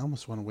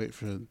almost want to wait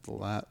for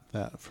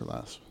that for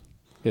last.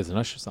 It's an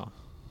Usher song.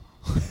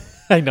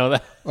 I know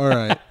that. All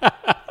right.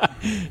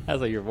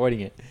 That's like you're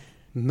avoiding it.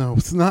 No,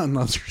 it's not an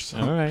Usher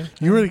song. All right.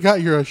 You already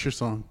got your Usher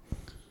song.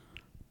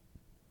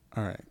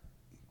 All right.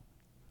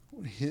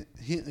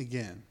 Hint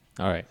again.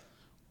 All right.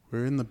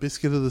 We're in the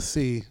biscuit of the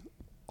sea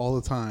all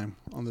the time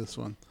on this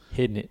one.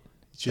 Hitting it.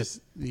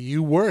 Just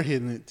you were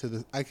hitting it to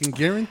the. I can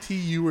guarantee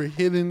you were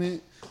hitting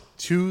it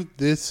to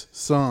this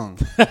song.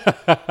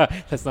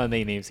 Let's not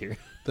name names here.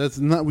 That's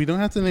not. We don't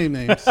have to name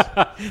names.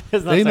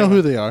 They know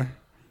who they are.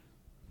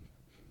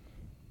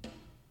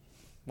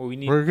 Well,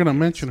 we're gonna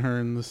mention her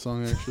in this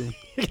song. Actually,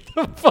 get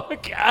the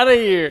fuck out of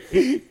here.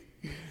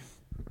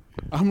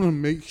 I'm gonna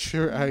make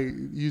sure I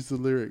use the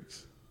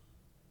lyrics.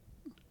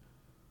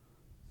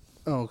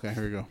 Oh, okay.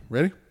 Here we go.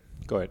 Ready?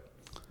 Go ahead.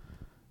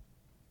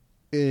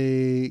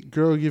 A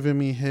girl giving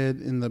me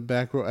head in the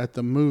back row at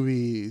the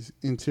movies.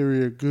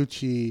 Interior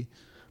Gucci.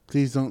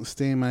 Please don't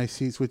stain my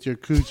seats with your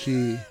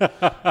coochie.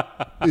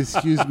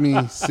 Excuse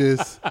me,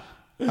 sis.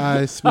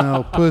 I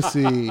smell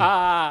pussy.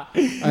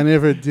 I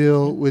never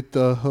deal with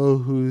the hoe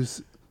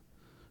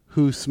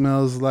who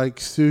smells like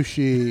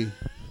sushi.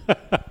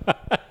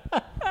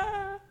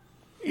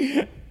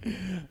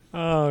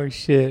 Oh,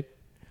 shit.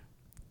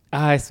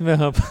 I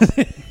smell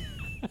pussy.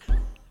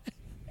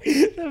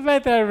 The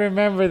fact that I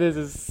remember this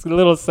is a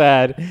little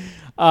sad.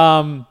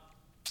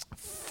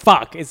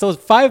 Fuck. It's those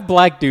 5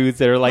 black dudes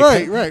that are like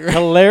right.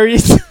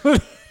 hilarious.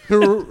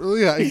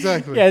 Yeah,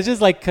 exactly. Yeah, it's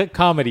just like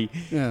comedy.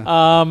 Yeah.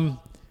 I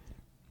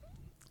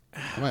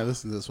might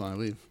listen to this when I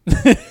leave.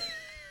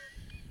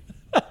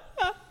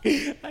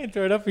 I can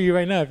throw it up for you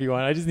right now if you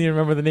want. I just need to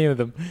remember the name of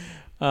them.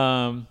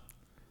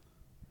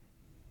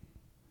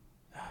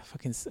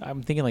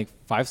 I'm thinking like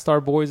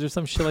 5-Star Boys or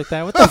some shit like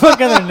that. What the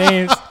fuck are their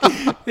names?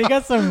 They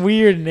got some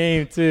weird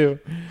name too.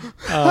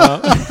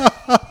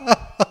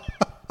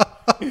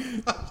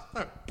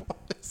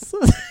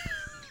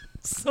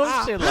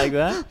 Some shit like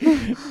that.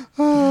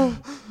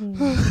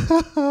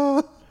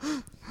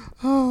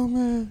 Oh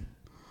man.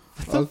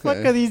 What the fuck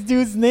are these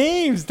dudes'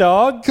 names,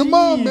 dog? Come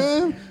on,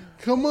 man.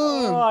 Come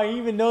on. Oh, I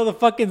even know the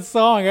fucking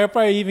song. I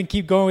probably even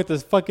keep going with the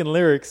fucking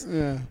lyrics.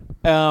 Yeah.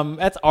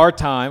 That's Our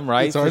Time,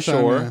 right? It's Our For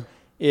Time, sure.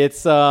 yeah.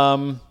 It's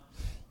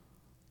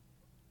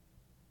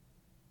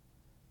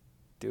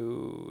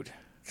dude.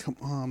 Come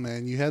on,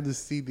 man. You had the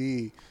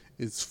CD.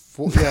 It's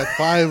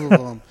 5 of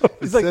them.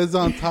 It says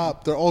on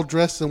top, they're all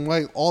dressed in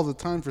white all the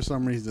time for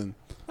some reason.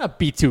 Not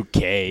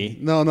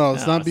B2K. No,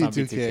 it's not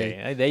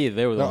B2K.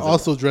 They were They're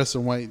also dressed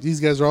in white. These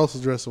guys are also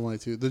dressed in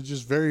white too. They're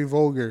just very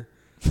vulgar.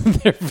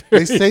 They're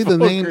They say the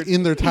vulgar. name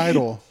in their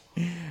title,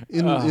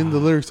 in the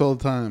lyrics all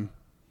the time.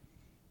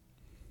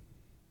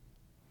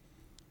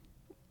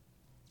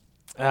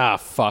 Ah,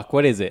 fuck.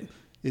 What is it?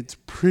 It's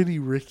Pretty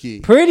Ricky,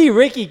 Pretty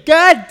Ricky.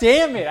 God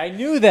damn it. I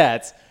knew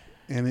that.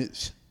 and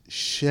it's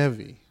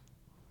Chevy.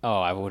 Oh,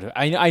 I would have.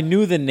 I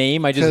knew the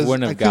name. I just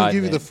wouldn't have gotten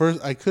give you it. the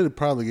first. I could have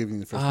probably given you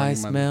the first. I one.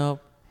 smell.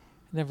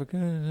 Never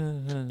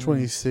good.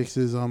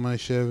 26s on my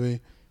Chevy,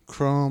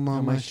 chrome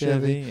on my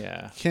Chevy,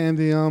 Yeah.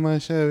 candy on my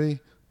Chevy,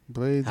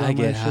 blades I on my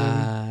get Chevy,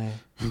 high.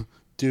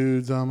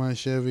 dudes on my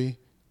Chevy,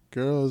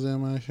 girls in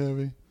my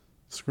Chevy,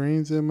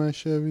 screens in my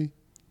Chevy.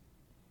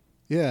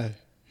 Yeah,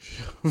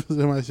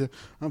 in my Chevy.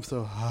 I'm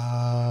so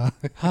high.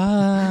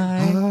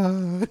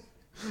 High.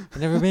 I've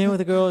never been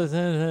with a girl.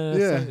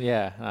 Yeah.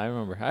 Yeah, I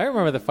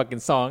remember the fucking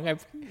song.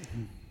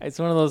 It's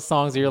one of those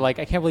songs where you're like,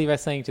 I can't believe I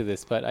sang to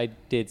this, but I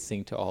did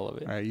sing to all of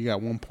it. All right, you got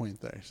 1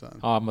 point there, son.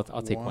 Oh,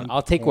 I'll take 1 one.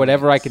 I'll take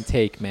whatever I can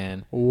take,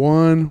 man.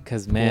 1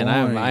 Because man,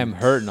 point. I'm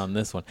hurting on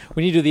this one.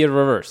 We need to do the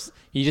reverse.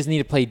 You just need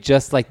to play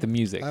just like the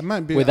music. I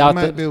might be without I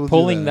might be able to do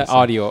pulling that the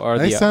audio or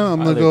next the time. I'm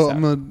gonna other go. side.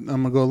 I'm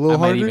gonna go a little I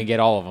might harder. even get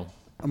all of them.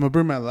 I'm gonna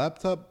bring my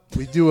laptop.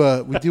 We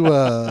have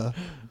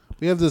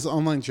this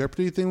online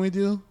Jeopardy thing we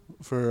do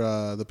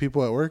for the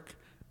people at work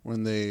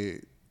when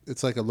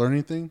it's like a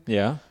learning thing.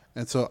 Yeah.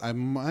 And so I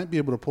might be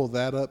able to pull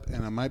that up,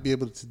 and I might be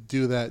able to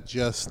do that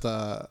just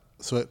so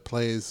it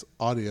plays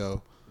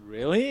audio.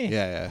 Really?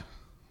 Yeah.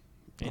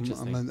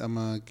 Interesting. I'm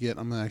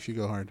gonna actually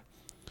go hard.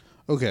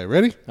 Okay,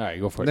 ready? All right,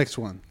 go for it. Next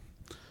one.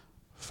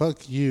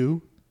 Fuck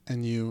you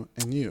and you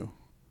and you.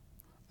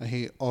 I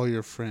hate all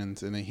your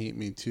friends, and they hate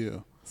me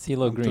too.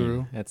 CeeLo I'm Green.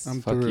 through. That's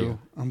I'm fuck through. you.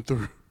 I'm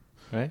through.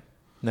 Right?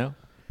 No?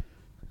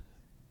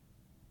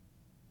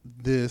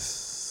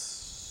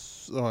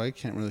 This. Oh, I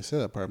can't really say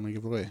that part. I'm gonna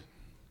give it away.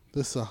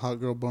 This is a hot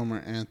girl bummer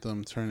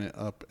anthem. Turn it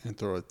up and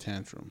throw a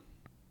tantrum.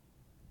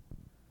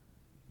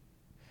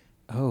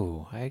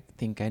 Oh, I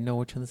think I know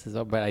which one this is.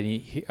 Oh, but I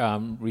need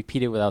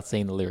repeat it without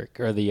saying the lyric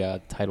or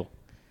the title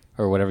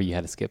or whatever you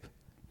had to skip.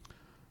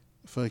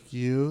 Fuck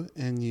you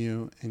and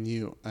you and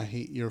you. I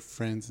hate your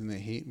friends and they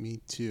hate me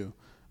too.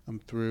 I'm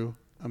through.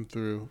 I'm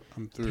through.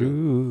 I'm through.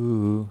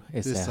 Through.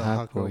 It's This a a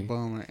hot girl boy.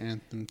 bummer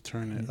anthem.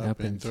 Turn it up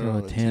and throw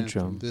a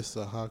tantrum. This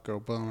a hot girl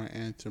bummer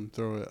anthem.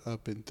 Throw it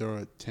up and throw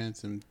a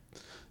tantrum.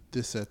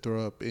 This I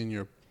throw up in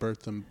your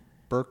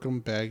Birkin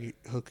bag,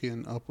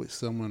 hooking up with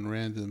someone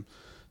random.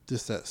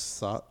 This that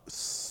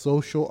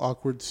social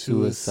awkward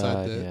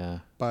suicide that Yeah.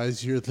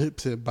 buys your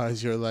lips and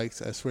buys your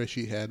likes. I swear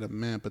she had a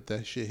man, but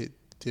that shit hit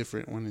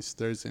different when it's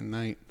Thursday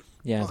night.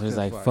 Yeah, so it's Fucking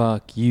like, fire.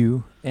 fuck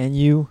you and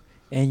you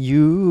and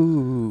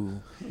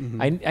you.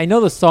 Mm-hmm. I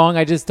know the song,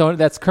 I just don't,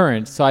 that's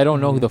current, so I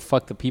don't know who the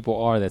fuck the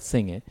people are that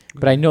sing it,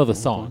 but I know the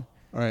song.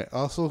 All right.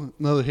 Also,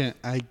 another hint.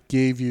 I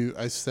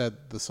said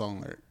the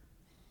song lyric.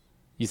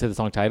 You said the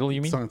song title,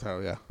 you mean? Song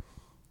title, yeah.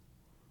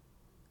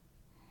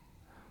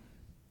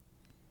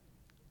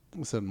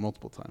 I said it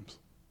multiple times.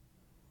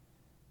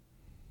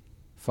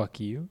 Fuck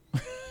you.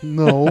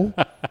 No.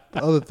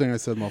 The other thing I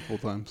said multiple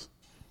times.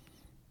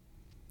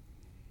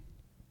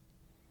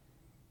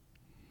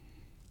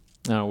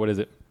 No, what is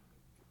it?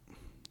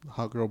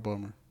 Hot girl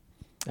bummer.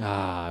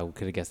 Ah, I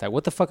could have guessed that.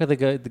 What the fuck are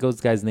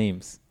those guys'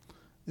 names?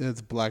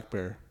 It's Black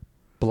Bear.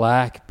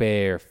 Black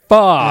Bear.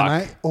 Fuck. And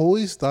I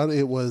always thought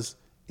it was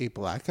a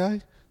black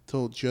guy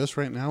till just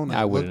right now when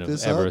I wouldn't looked have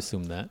this ever up.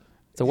 assumed that.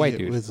 It's a white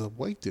dude. It was a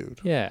white dude.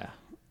 Yeah.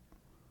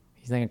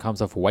 He's not going to call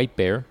himself White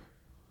Bear.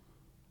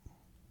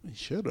 He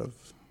should have.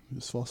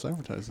 It's false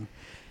advertising.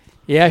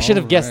 Yeah, I should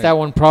have guessed Alright. that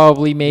one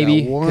probably,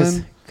 maybe. Got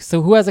one.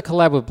 So who has a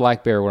collab with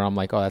Black Bear where I'm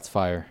like, oh, that's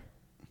fire?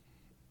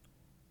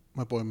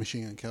 My boy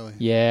Machine Gun Kelly.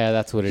 Yeah,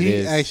 that's what it He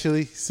is.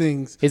 actually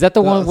sings. Is that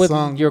the one with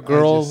song your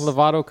girl I just-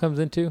 Lovato comes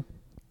into?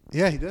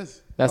 Yeah, he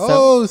does. That's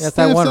That's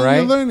that one, right?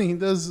 You're learning. He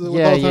does with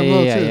Yeah, All Time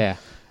Low, too. yeah.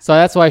 So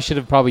that's why I should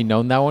have probably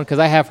known that one because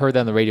I have heard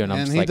that on the radio and I'm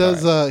And just he like,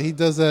 does. all right. He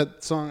does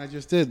that song I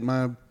just did.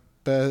 My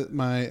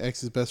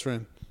ex's best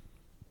friend.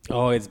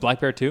 Oh, it's Black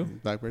Bear too?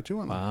 Black Bear 2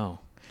 on that. Wow.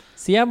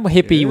 See, I'm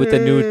hippie with the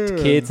new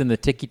Yeah. kids and the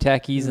ticky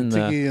tackies and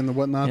Tiki and the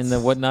whatnots. the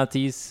what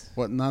Nazis.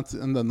 What Nazi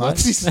and the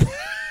Nazis.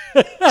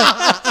 I'm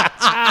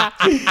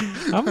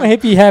a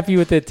hippie happy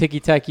with the ticky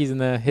tackies and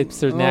the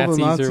hipster All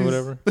the Nazis or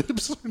whatever. The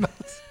hipster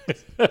Nazis.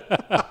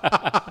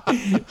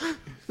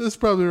 That's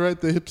probably right.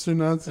 The hipster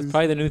Nazis. That's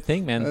probably the new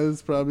thing, man.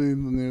 That's probably the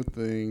new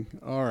thing.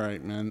 All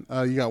right, man.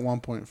 You got 1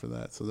 point for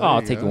that. So Oh,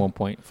 I'll take it 1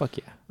 point. Fuck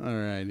yeah. All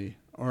righty.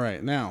 All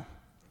right. Now,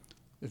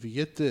 If you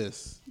get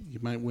this, you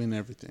might win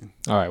everything.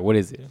 All right, what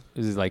is it?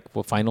 Is it like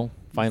what final?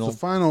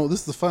 This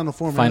is the final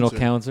form. Final answer.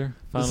 counter.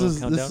 This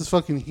is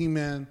fucking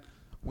He-Man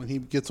when he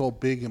gets all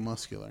big and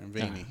muscular and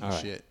veiny and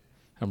shit.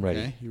 I'm ready.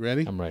 Okay, you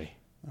ready? I'm ready.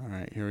 All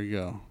right, here we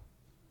go.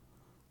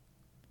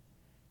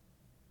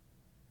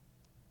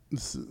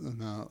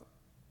 Now,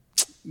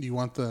 you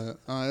want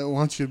I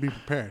want you to be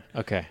prepared.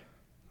 Okay.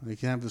 You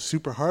can have the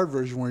super hard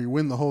version where you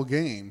win the whole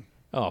game.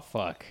 Oh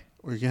fuck.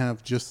 Or you can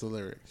have just the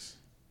lyrics.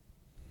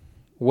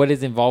 What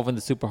is involved in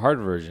the super hard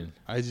version?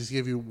 I just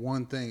give you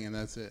one thing and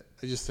that's it.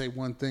 I just say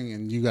one thing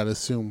and you got to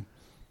assume.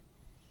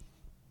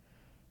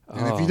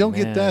 And if you don't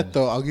get that,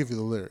 though, I'll give you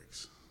the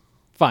lyrics.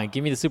 Fine.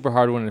 Give me the super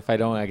hard one. And if I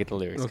don't, I get the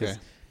lyrics. Okay.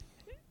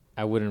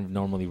 I wouldn't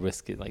normally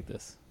risk it like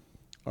this.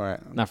 All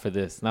right. Not for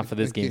this. Not for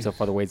this game so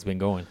far, the way it's been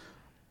going.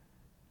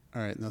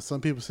 All right. Now,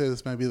 some people say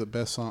this might be the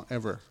best song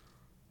ever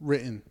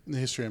written in the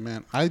history of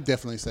man. I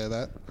definitely say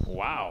that.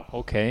 Wow.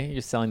 Okay.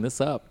 You're selling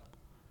this up.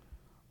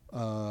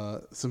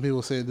 Some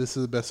people say this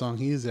is the best song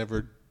he's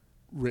ever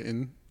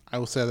written. I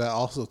will say that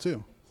also,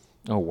 too.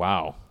 Oh,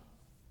 wow.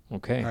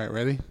 Okay. All right.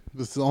 Ready?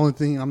 This is the only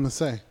thing I'm going to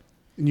say.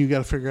 And you got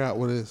to figure out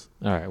what it is.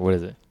 All right. What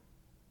is it?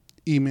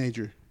 E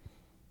major.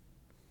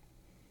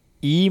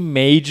 E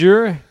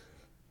major?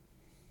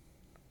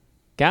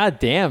 God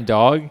damn,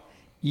 dog.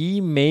 E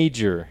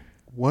major.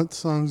 What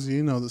songs do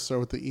you know that start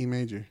with the E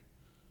major?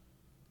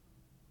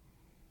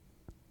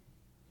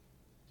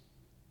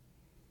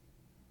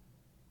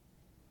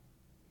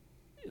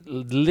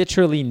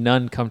 Literally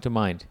none come to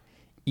mind.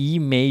 E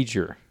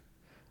major.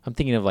 I'm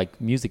thinking of like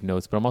music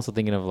notes, but I'm also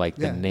thinking of like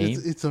the name.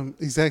 It's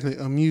exactly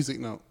a music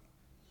note.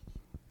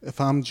 If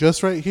I'm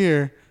just right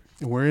here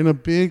and we're in a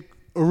big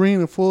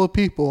arena full of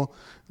people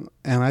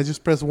and I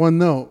just press one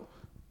note,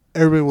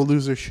 everybody will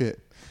lose their shit.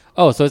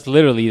 Oh, so it's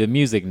literally the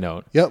music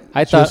note. Yep.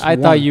 I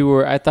thought you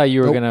were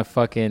gonna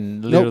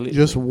fucking literally. Nope,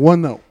 just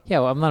one note. Yeah,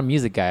 well, I'm not a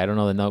music guy. I don't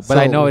know the note, but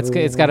I know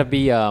it's got to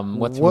be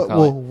what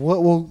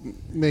will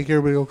make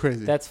everybody go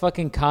crazy? That's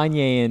fucking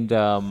Kanye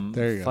and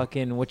there you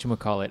fucking go.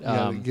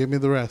 whatchamacallit. Give me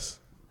the rest.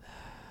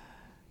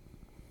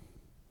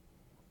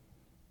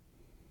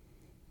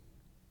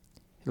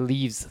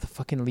 Leaves, the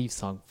fucking Leaves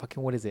song.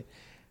 Fucking what is it?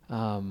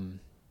 I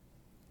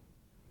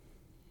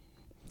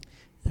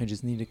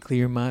just need to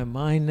clear my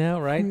mind now,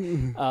 right?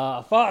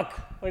 Fuck.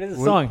 What is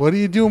the song? What are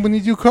you doing when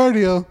you do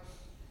cardio?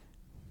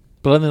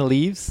 Blood in the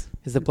Leaves?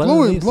 Is it Blood in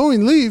the Leaves?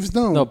 Blowing leaves?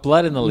 No. No,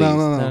 Blood in the Leaves.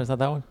 No. It's not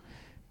that one?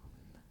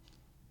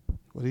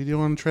 What are you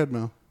doing on a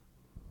treadmill?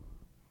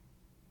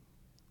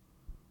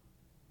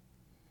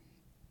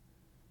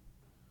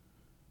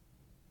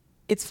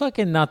 It's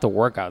fucking not the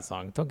workout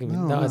song. Don't give me.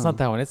 No, it's not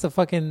that one. It's the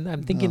fucking.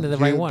 I'm thinking of the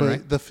right one,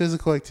 right? The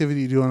physical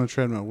activity you do on a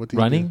treadmill. What do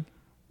you Running?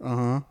 do?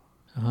 Uh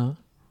huh.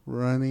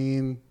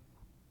 Running.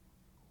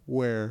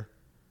 Where?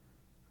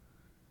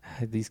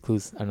 These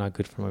clues are not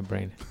good for my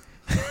brain.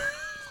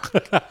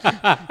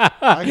 I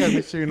gotta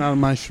make sure you're not on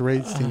my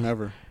charades team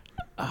ever.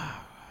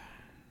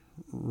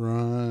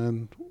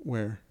 Run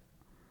where?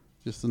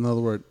 Just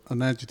another word.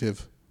 An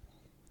adjective.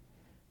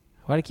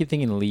 Why do I keep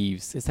thinking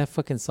Leaves? It's that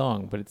fucking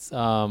song, but it's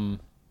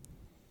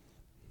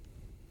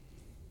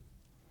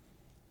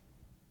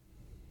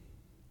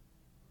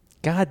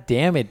God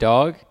damn it,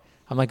 dog.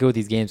 I'm not good with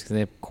these games because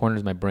it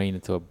corners my brain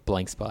into a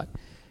blank spot.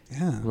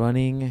 Yeah.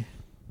 Running.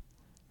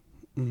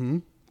 Mm-hmm.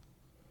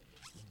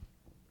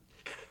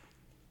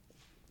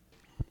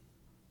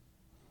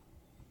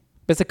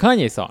 But it's a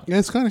Kanye song. Yeah,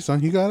 it's Kanye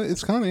song. You got it.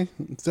 It's Kanye.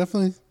 It's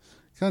definitely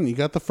Kanye. You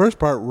got the first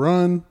part.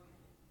 Run.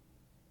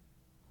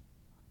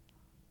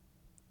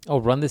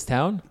 Oh, Run This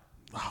Town?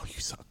 Oh, you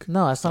suck.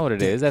 No, that's not what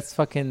it is. That's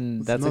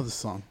fucking... That's another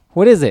song.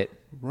 What is it?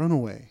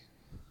 Runaway.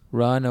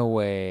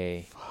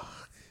 Runaway.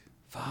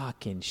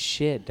 Fucking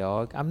shit,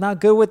 dog. I'm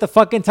not good with the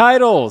fucking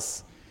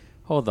titles.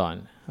 Hold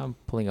on. I'm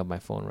pulling up my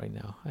phone right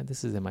now.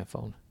 This is in my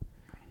phone.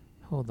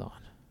 Hold on.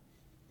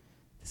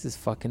 This is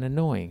fucking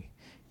annoying.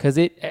 Because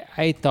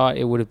I thought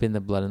it would have been the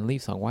Blood and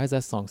Leaf song. Why is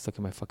that song stuck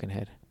in my fucking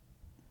head?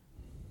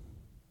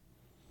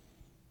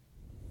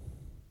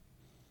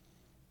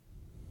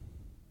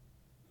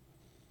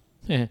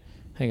 I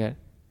got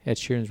Ed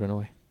Sheeran's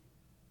Runaway.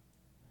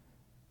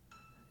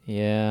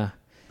 Yeah.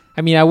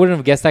 I mean, I wouldn't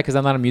have guessed that because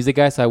I'm not a music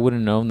guy, so I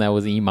wouldn't have known that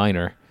was E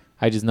minor.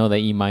 I just know that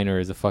E minor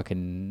is a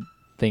fucking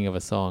thing of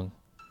a song.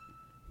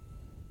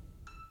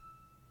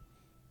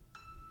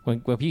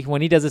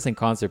 When he does this in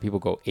concert, people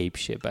go ape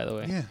shit, by the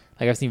way. Yeah.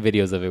 Like, I've seen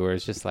videos of it where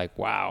it's just like,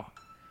 wow.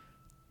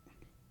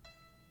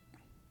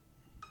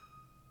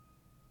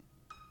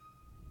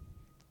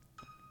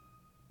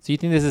 So you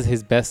think this is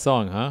his best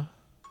song, huh?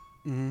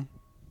 Mm-hmm.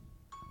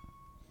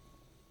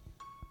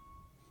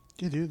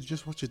 Yeah, dude.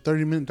 Just watch a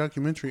 30-minute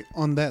documentary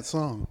on that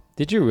song.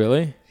 Did you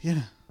really?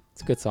 Yeah.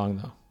 It's a good song,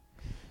 though.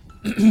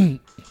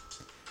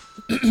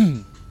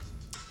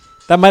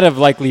 That might have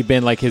likely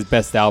been like his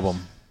best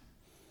album,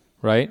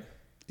 right?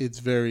 It's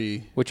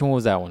very... Which one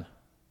was that one?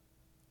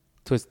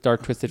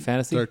 Dark Twisted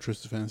Fantasy? Dark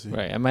Twisted Fantasy.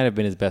 Right. It might have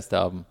been his best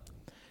album.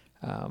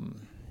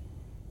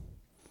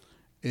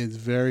 It's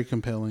very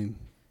compelling.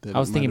 I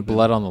was thinking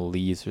Blood on the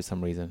Leaves for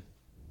some reason.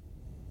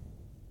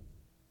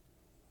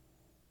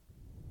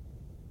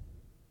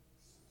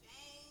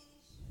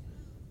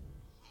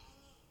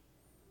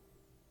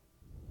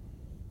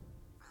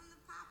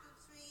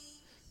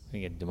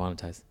 We get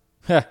demonetized.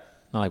 Not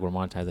like we're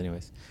monetized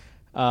anyways.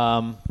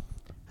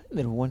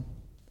 Little one.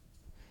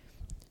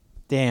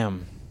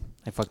 Damn.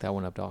 I fucked that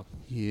one up, dog.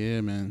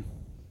 Yeah, man.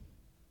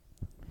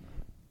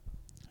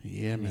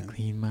 Yeah, man.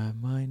 Clean my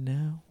mind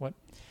now. What?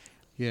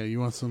 Yeah, you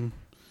want some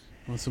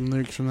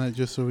lyrics from that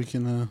just so we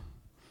can All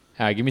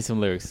right, give me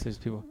some lyrics. There's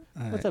people.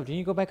 All What's right. up? Did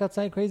you go back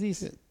outside,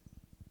 crazies?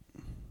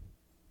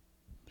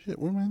 Shit,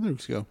 where'd my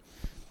lyrics go?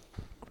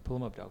 Pull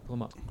them up, dog. Pull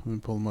them up. Let me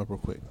pull them up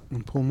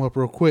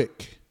real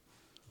quick.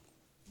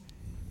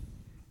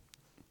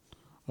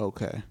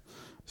 Okay.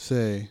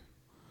 Say,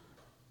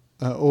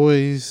 I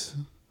always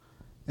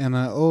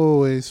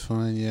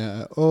find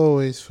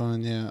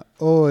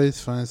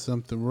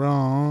something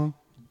wrong.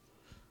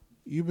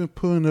 You've been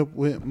putting up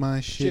with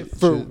my shit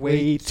for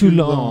way too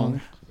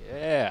long.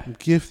 Yeah. I'm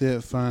gifted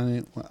at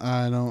finding what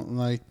I don't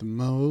like the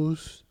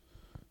most.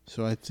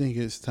 So I think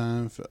it's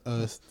time for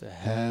us To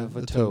have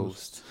a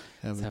toast.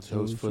 Have a Let's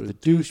toast for the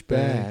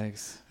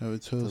douchebags. Have a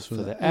toast for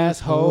the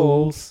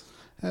assholes.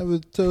 Have a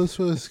toast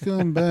for the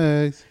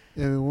scumbags.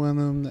 Every one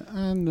of them that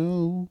I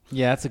know.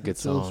 Yeah, that's a good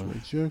Toast song. for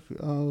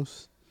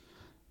jerk-offs.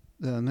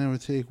 They'll never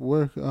take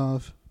work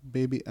off.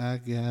 Baby, I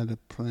got a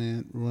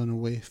plan. Run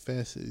away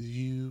fast as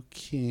you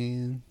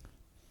can.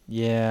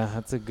 Yeah,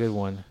 that's a good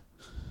one.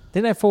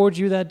 Didn't I forward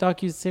you that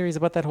docu-series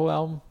about that whole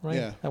album, right?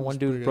 Yeah, That one it's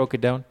pretty dude good. broke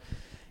it down.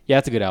 Yeah,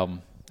 that's a good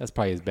album. That's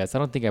probably his best. I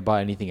don't think I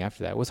bought anything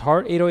after that. Was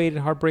 808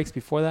 and Heartbreaks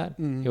before that?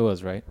 Mhm. It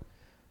was, right?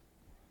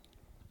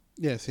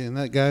 Yeah, see, and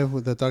that guy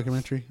with that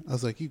documentary, I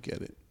was like, you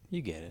get it.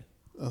 You get it.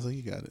 I was like,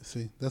 you got it.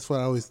 See, that's what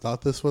I always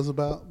thought this was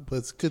about. But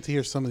it's good to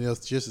hear somebody else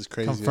just as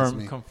crazy as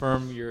me.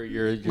 Confirm your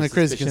My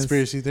crazy suspicions.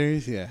 conspiracy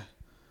theories, yeah.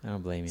 I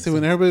don't blame you. See,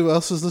 when everybody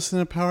else was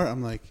listening to Power,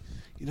 I'm like,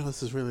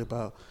 this is really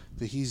about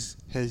that he's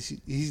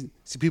see,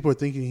 people are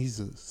thinking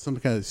he's some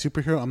kind of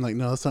superhero. I'm like,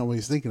 no, that's not what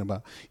he's thinking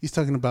about. He's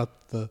talking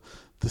about the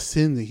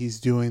sin that he's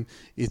doing.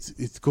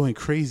 It's going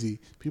crazy.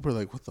 People are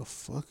like, what the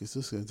fuck is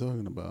this guy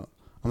talking about?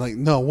 I'm like,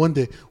 no, one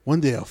day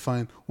I'll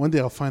find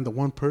the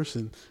one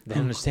person That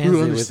who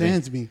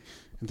understands me,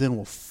 and then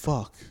we'll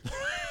fuck.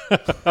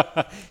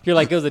 You're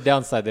like, it was a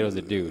downside that it was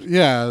a dude.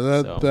 Yeah,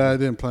 that I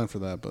didn't plan for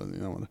that, but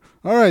whatever.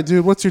 All right,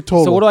 dude, what's your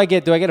total? So what do I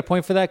get? Do I get a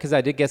point for that? Because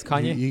I did guess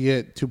Kanye. You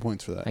get 2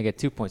 points for that. I get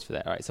 2 points for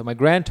that. All right. So my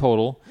grand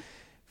total,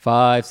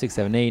 5, 6,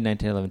 7, 8, 9,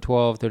 10, 11,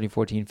 12, 13,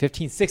 14,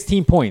 15,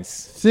 16 points.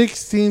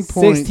 16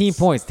 points. 16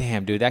 points.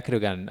 Damn, dude. That could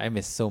have gotten, I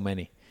missed so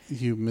many.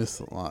 You missed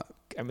a lot.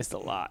 I missed a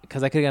lot.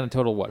 Because I could have gotten a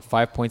total,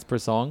 5 points per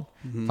song?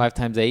 5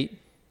 times 8?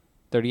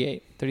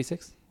 38?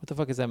 36? What the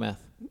fuck is that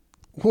math?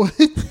 What?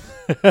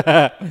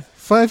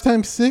 5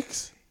 times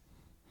 6?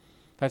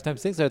 5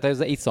 times 6? Or that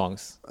was 8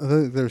 songs. I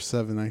think there's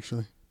 7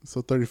 actually.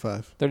 So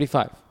 35.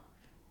 35.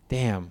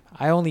 Damn.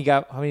 I only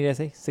got, how many did I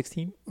say?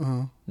 16?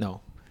 Uh-huh.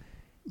 No.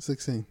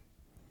 16.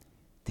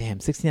 Damn,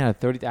 16 out of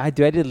 30. I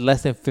did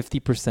less than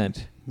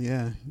 50%.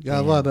 Yeah. You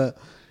got a lot of,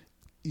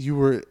 you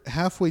were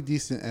halfway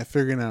decent at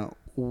figuring out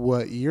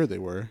what year they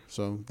were.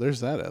 So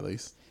there's that at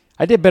least.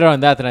 I did better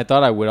on that than I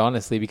thought I would,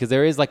 honestly, because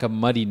there is like a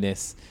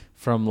muddiness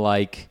from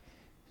like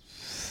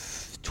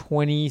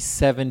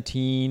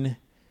 2017,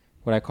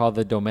 what I call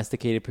the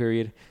domesticated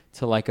period,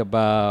 to like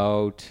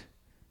about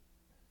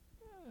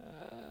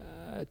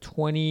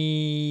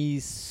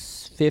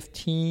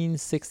 2015,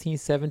 16,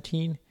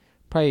 17,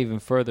 probably even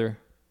further.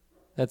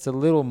 That's a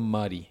little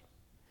muddy.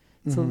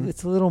 It's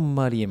a little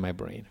muddy in my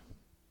brain.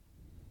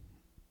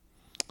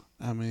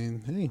 I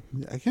mean, hey,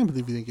 I can't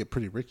believe you didn't get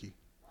Pretty Ricky.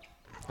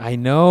 I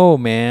know,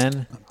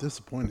 man. I'm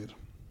disappointed.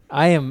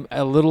 I am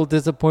a little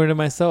disappointed in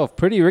myself.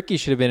 Pretty Ricky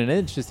should have been an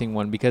interesting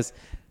one because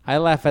I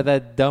laugh at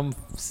that dumb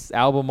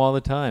album all the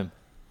time.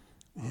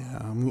 Yeah,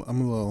 I'm a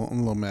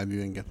little mad you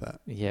didn't get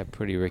that. Yeah,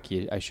 Pretty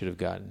Ricky I should have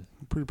gotten.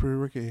 Pretty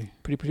Ricky.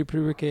 Pretty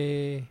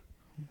Ricky.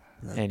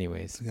 Yeah.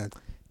 Anyways. I got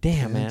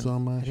Damn, man. 10s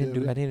on my I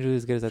didn't do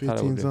as good as I thought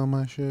I would 15s do. on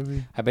my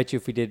Chevy. I bet you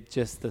if we did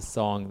just the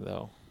song,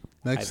 though,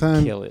 Next I'd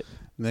time, kill it.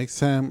 we're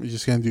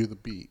just gonna do the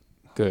beat.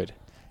 Good.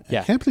 I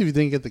Yeah. can't believe you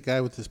didn't get the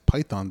guy with his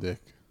python dick.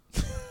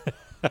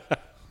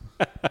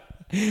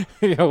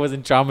 I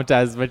wasn't traumatized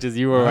as much as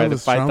you were I by the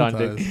was python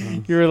traumatized, dick.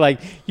 man. You were like,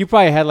 you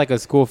probably had like a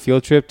school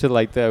field trip to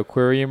like the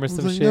aquarium or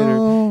some like, shit.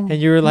 no, and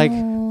you were like,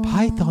 no.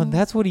 Python,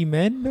 that's what he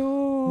meant?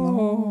 No.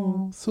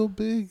 No, so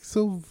big,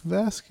 so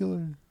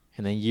vascular.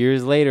 And then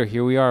years later,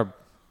 here we are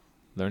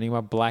learning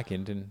about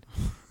Blackened, and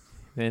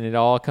then it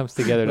all comes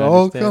together. It To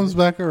all understand. comes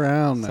back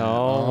around, It's man.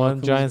 all one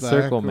comes giant back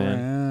circle, man.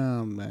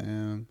 around,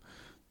 man.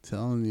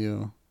 Telling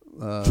you.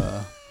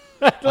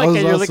 Like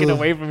was you're looking also-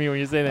 away from me when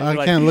you say that. I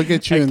You're can't like, look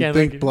at you I and can't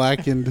think look at-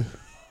 Blackened.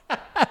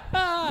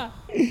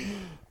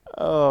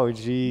 Oh,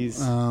 jeez.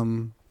 How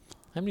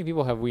How many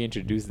people have we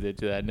introduced it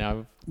to that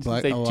now? It's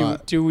Like like a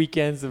lot. two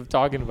weekends of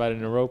talking about it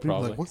in a row, People are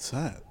probably. like, what's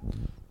that?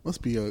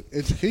 Must be a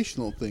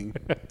educational thing.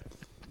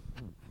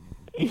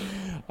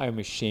 I'm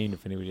ashamed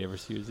if anybody ever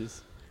sees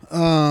this.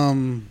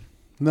 No,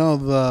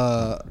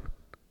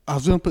 I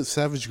was gonna put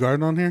Savage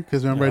Garden on here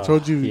because remember I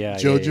told you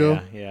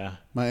JoJo, Yeah.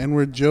 my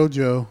N-word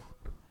JoJo.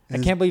 I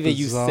can't believe they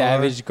use Bizarre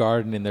Savage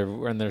Garden in their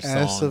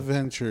Ass song.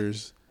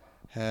 Adventures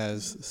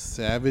has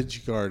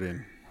Savage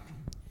Garden.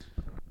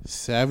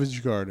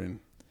 Savage Garden.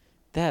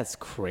 That's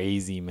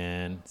crazy,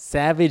 man.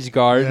 Savage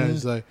Garden. Yeah,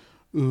 it's like,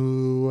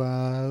 ooh,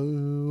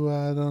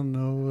 I don't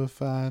know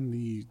if I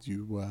need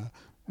you.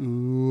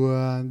 Ooh,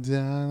 I'm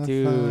down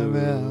to find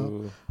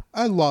out.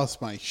 I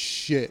lost my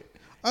shit.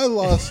 I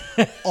lost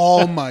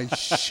all my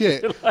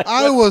shit.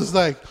 I was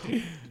like,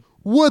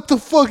 what the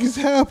fuck is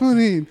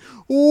happening?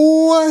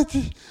 What?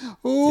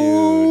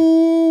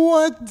 Oh,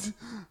 what?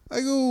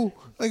 I go,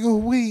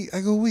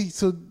 wait.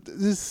 So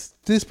this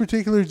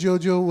particular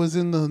JoJo was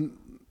in the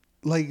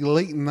late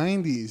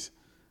 90s,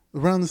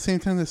 around the same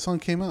time this song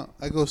came out.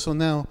 I go, so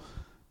now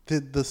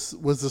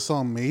was the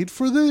song made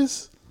for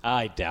this?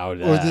 I doubt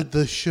that. Or did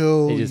the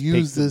show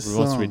use this song? The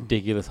most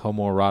ridiculous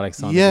homoerotic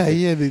song. Yeah,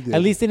 they did.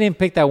 At least they didn't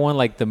pick that one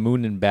like The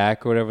Moon and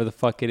Back or whatever the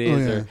fuck it is.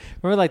 Oh, yeah. Or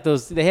remember like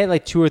those? They had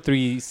like 2 or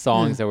 3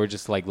 songs that were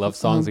just like love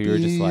songs where you were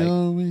just like,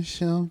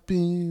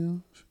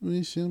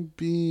 we shall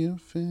be a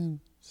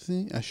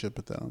fantasy. I should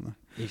put that on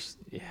there.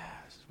 Yeah,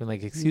 it's been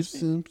like, excuse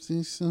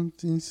me.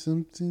 Something,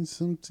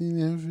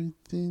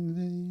 everything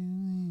that you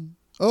need.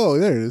 Oh,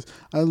 there it is.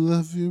 I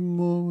love you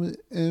more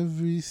with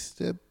every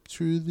step.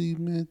 Truly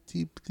meant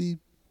deeply.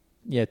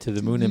 Yeah, to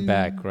the moon and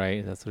back,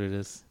 right? That's what it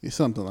is. Yeah,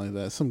 something like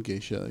that. Some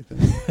gay shit like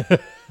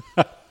that.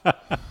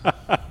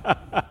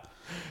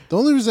 The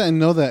only reason I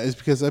know that is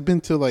because I've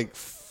been to like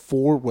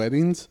 4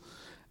 weddings,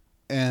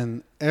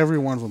 and every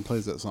one of them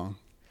plays that song.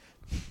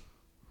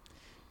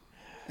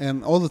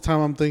 And all the time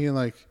I'm thinking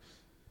like,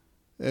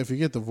 if you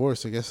get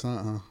divorced, I guess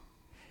not, huh?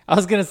 I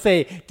was gonna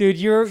say, dude,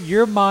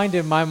 your mind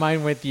and my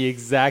mind went the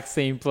exact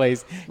same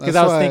place because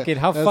I was thinking,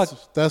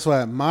 That's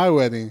why at my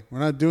wedding we're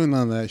not doing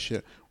none of that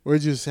shit. We're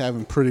just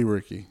having Pretty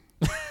Ricky.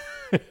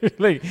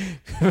 Like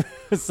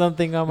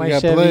something on my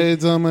Chevy. Chevy.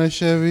 Blades on my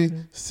Chevy,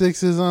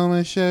 6s on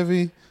my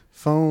Chevy,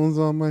 phones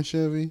on my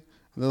Chevy.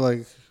 They're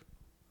like,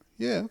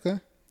 yeah, okay,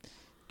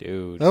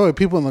 dude. That way,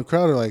 people in the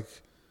crowd are like,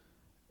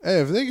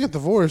 hey, if they get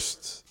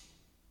divorced,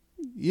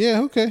 yeah,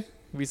 okay.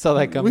 We saw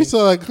that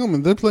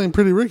coming. They're playing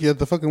Pretty Ricky at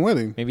the fucking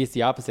wedding. Maybe it's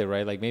the opposite,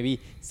 right? Like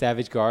maybe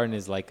Savage Garden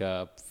is like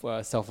a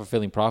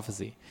self-fulfilling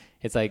prophecy.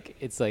 It's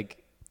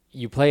like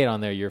you play it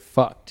on there, you're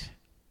fucked.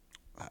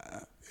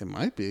 It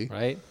might be.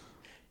 Right?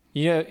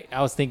 You know,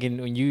 I was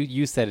thinking when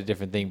you said a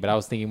different thing, but I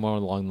was thinking more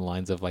along the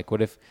lines of like,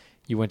 what if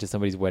you went to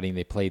somebody's wedding,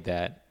 they played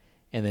that,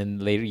 and then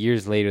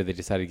years later they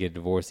decided to get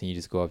divorced, and you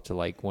just go up to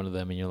like one of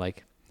them and you're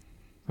like,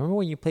 remember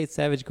when you played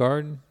Savage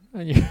Garden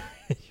on your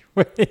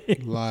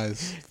wedding?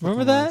 Lies.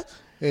 Remember that? Lies.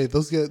 Hey,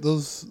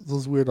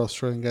 those weird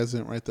Australian guys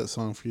didn't write that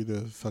song for you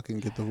to fucking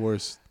get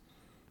divorced.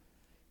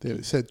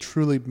 They said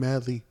truly,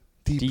 madly,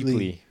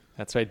 deeply.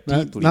 That's right,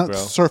 deeply, not bro.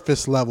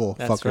 Surface level,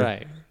 That's fucker.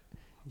 right.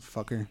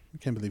 Fucker. I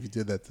can't believe you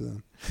did that to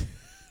them.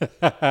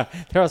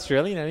 They're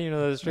Australian? I didn't even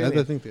know they're Australian.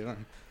 I think they are.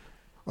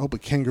 Oh,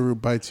 but kangaroo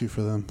bites you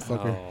for them,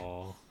 fucker.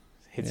 Oh,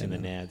 hits you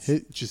in the nads.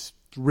 It just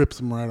rips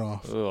them right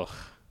off. Ugh.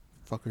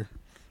 Fucker.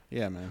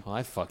 Yeah, man. Well,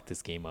 I fucked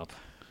this game up.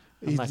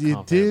 You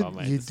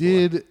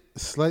did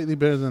slightly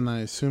better than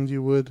I assumed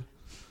you would.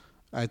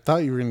 I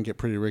thought you were going to get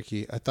Pretty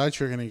Ricky. I thought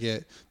you were going to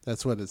get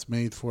That's What It's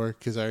Made For,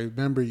 because I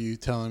remember you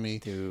telling me,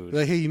 dude,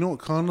 like, hey, you know what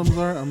condoms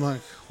are? I'm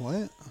like,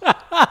 what?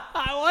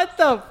 What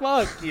the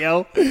fuck,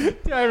 yo? Do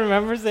I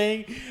remember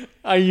saying,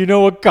 you know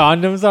what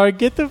condoms are?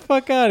 Get the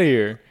fuck out of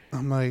here.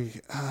 I'm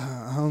like,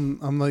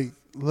 I'm like,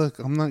 look,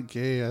 I'm not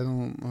gay. I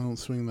don't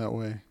swing that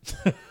way.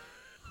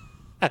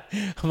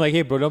 I'm like,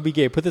 hey, bro, don't be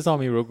gay. Put this on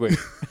me real quick.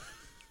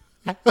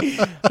 I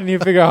need to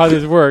figure out how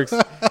this works.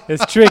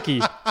 It's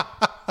tricky.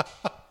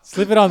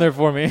 Slip it on there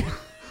for me.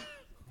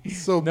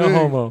 So no big.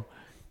 homo.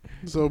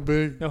 So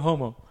big. No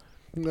homo.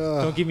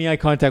 Don't give me eye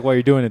contact while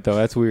you're doing it, though.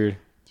 That's weird.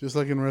 Just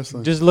like in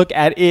wrestling. Just look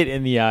at it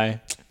in the eye. You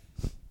know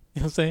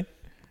what I'm saying?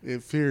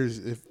 It fears.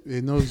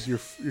 It knows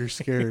you're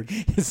scared.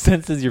 It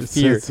senses your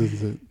fear.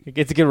 Senses it. It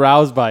gets to get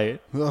aroused by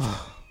it.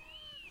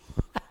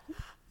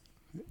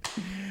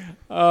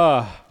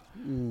 What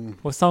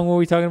song were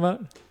we talking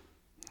about?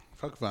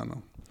 Fuck if I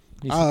know.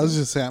 I was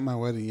just saying at my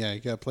wedding, yeah,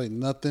 you gotta play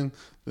nothing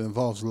that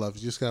involves love.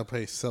 You just gotta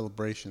play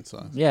celebration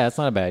songs. Yeah, that's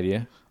not a bad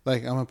idea.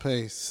 Like I'm gonna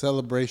play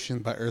 "Celebration"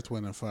 by Earth,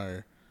 Wind and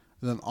Fire,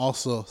 and then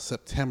also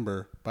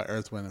 "September" by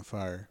Earth, Wind and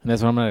Fire. And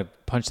that's when I'm gonna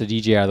punch the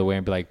DJ out of the way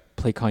and be like,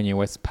 "Play Kanye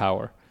West's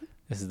Power."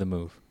 This is the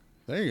move.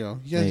 There you go.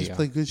 You gotta just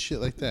play good shit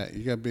like that.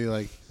 You gotta be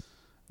like,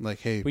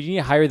 hey. But you need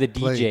to hire the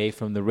DJ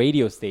from the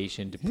radio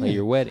station to play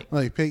your wedding.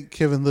 Like, pay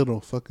Kevin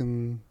Little,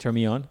 fucking turn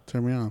me on.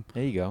 Turn me on.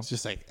 There you go. It's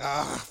just like,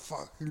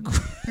 fucking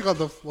on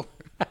the floor.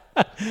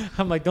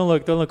 I'm like, don't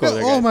look over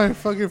there. All guys. my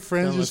fucking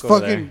friends just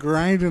fucking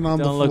grinding on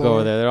the floor. Don't look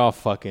over there. They're all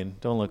fucking.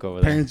 Don't look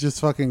over there. Parents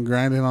just fucking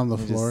grinding on the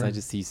floor. I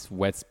just see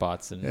wet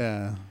spots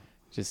and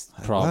just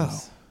Wow.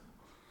 problems.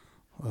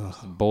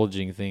 Just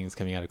bulging things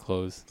coming out of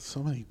clothes.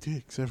 So many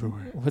dicks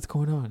everywhere. What's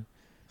going on?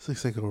 This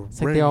looks like a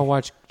It's like they all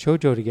watch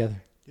JoJo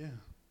together. Yeah.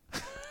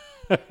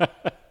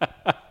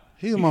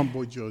 He's my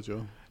boy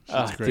JoJo.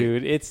 Great.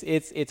 Dude,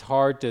 it's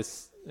hard to.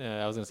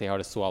 I was gonna say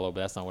hard to swallow, but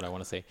that's not what I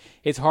want to say.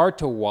 It's hard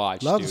to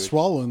watch. A lot of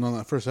swallowing on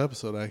that first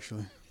episode,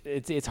 actually.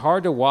 It's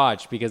hard to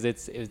watch because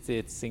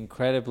it's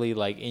incredibly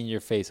like in your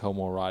face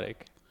homoerotic.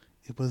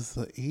 It was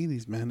the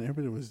 80s, man.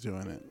 Everybody was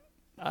doing it.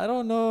 I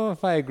don't know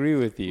if I agree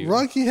with you.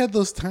 Rocky had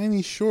those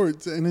tiny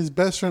shorts, and his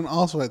best friend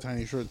also had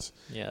tiny shorts.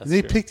 Yeah,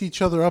 they picked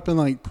each other up and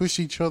like pushed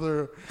each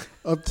other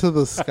up to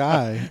the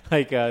sky,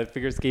 like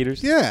figure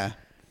skaters. Yeah.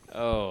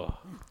 Oh,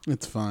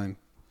 it's fine.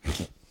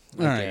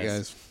 All right,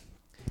 guys.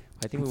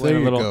 I think we went a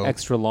little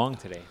extra long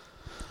today.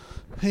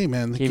 Hey,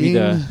 man, the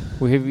game.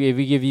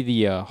 We give you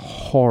the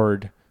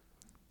hard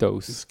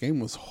dose. This game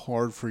was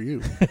hard for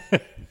you.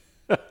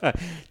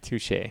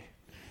 Touche.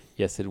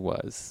 Yes, it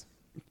was.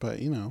 But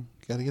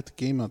got to get the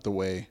game out the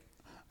way.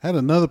 I had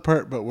another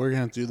part, but we're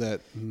gonna have to do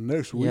that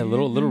next week. Yeah,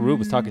 little Rube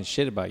was talking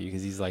shit about you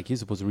because he's like, you're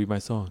supposed to read my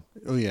song.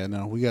 Oh yeah,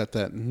 no, we got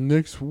that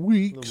next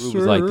week. Rube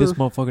was like, this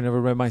motherfucker never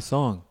read my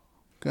song.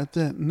 Got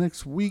that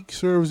next week.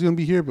 Sir was gonna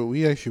be here, but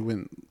we actually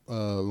went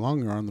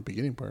longer on the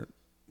beginning part.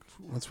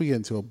 Once we get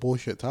into a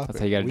bullshit topic, that's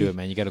how you got to do it,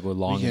 man. You got to go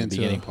long in the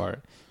beginning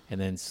part, and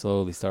then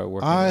slowly start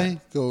working. I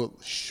go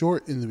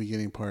short in the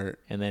beginning part,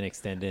 and then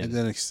extend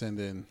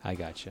in, I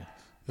gotcha.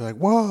 You're like,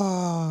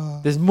 whoa.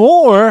 There's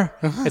more.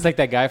 It's like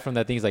that guy from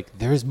that thing. He's like,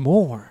 there's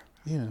more.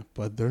 Yeah,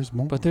 but there's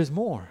more. But there's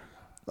more.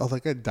 Oh,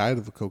 that guy died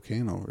of a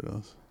cocaine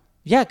overdose.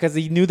 Yeah, because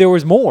he knew there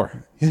was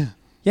more. Yeah.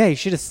 Yeah, he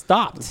should have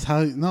stopped. That's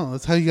how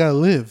you gotta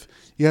live.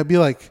 You gotta be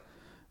like,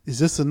 is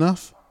this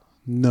enough?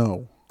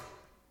 No.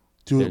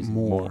 There's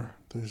more.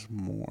 There's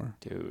more.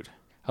 Dude.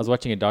 I was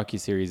watching a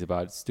docuseries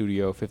about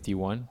Studio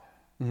 51.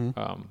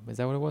 Mm-hmm. Is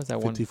that what it was?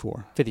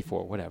 54.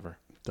 54, whatever.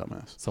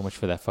 Dumbass. So much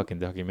for that fucking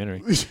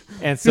documentary.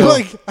 And so,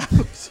 I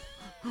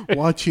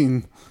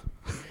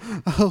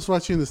was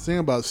watching this thing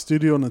about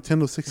Studio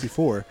Nintendo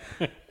 64,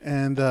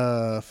 and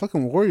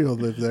fucking Wario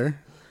lived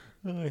there.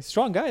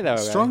 Strong guy, that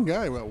strong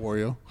guy, about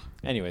Wario.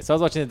 Anyway, so I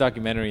was watching the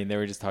documentary, and they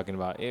were just talking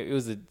about it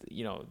was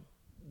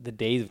the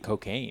days of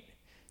cocaine.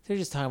 They're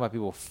just talking about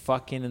people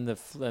fucking in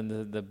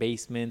the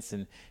basements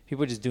and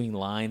people just doing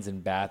lines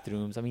in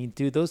bathrooms. I mean,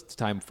 dude, those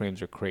time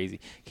frames are crazy.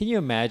 Can you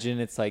imagine?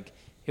 It's like.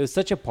 It was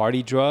such a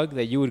party drug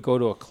that you would go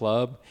to a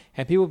club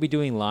and people would be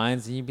doing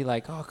lines and you'd be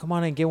like, oh, come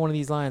on and get one of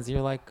these lines. And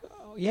you're like,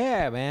 oh,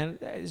 yeah, man.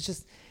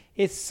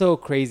 It's so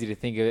crazy to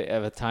think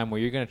of a time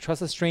where you're going to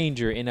trust a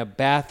stranger in a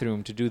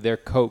bathroom to do their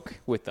coke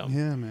with them.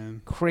 Yeah,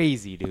 man.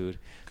 Crazy, dude.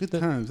 Good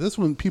times. That's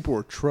when people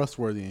were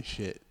trustworthy and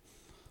shit.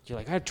 You're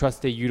like, I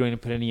trust that you don't even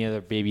put any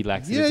other baby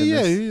laxatives in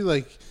this. Yeah, you're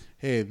like,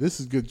 hey, this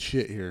is good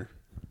shit here.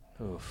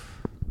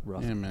 Oof.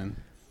 Rough. Yeah, man.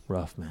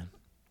 Rough, man.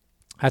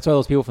 That's why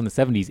those people from the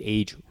 70s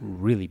age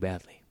really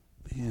badly.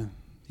 Yeah.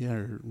 Yeah,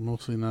 are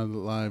mostly not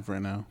alive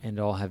right now. And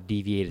all have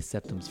deviated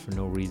septums for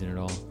no reason at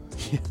all.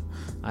 Yeah.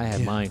 I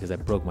had mine because I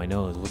broke my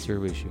nose. What's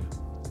your issue?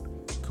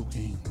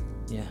 Cocaine.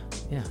 Yeah.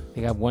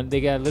 They got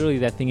literally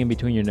that thing in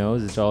between your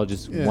nose. It's all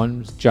just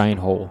one giant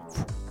hole.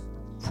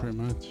 Pretty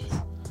much.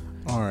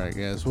 All right,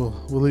 guys. We'll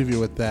leave you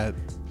with that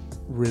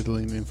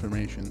riddling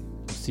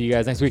information. See you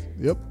guys next week.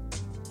 Yep.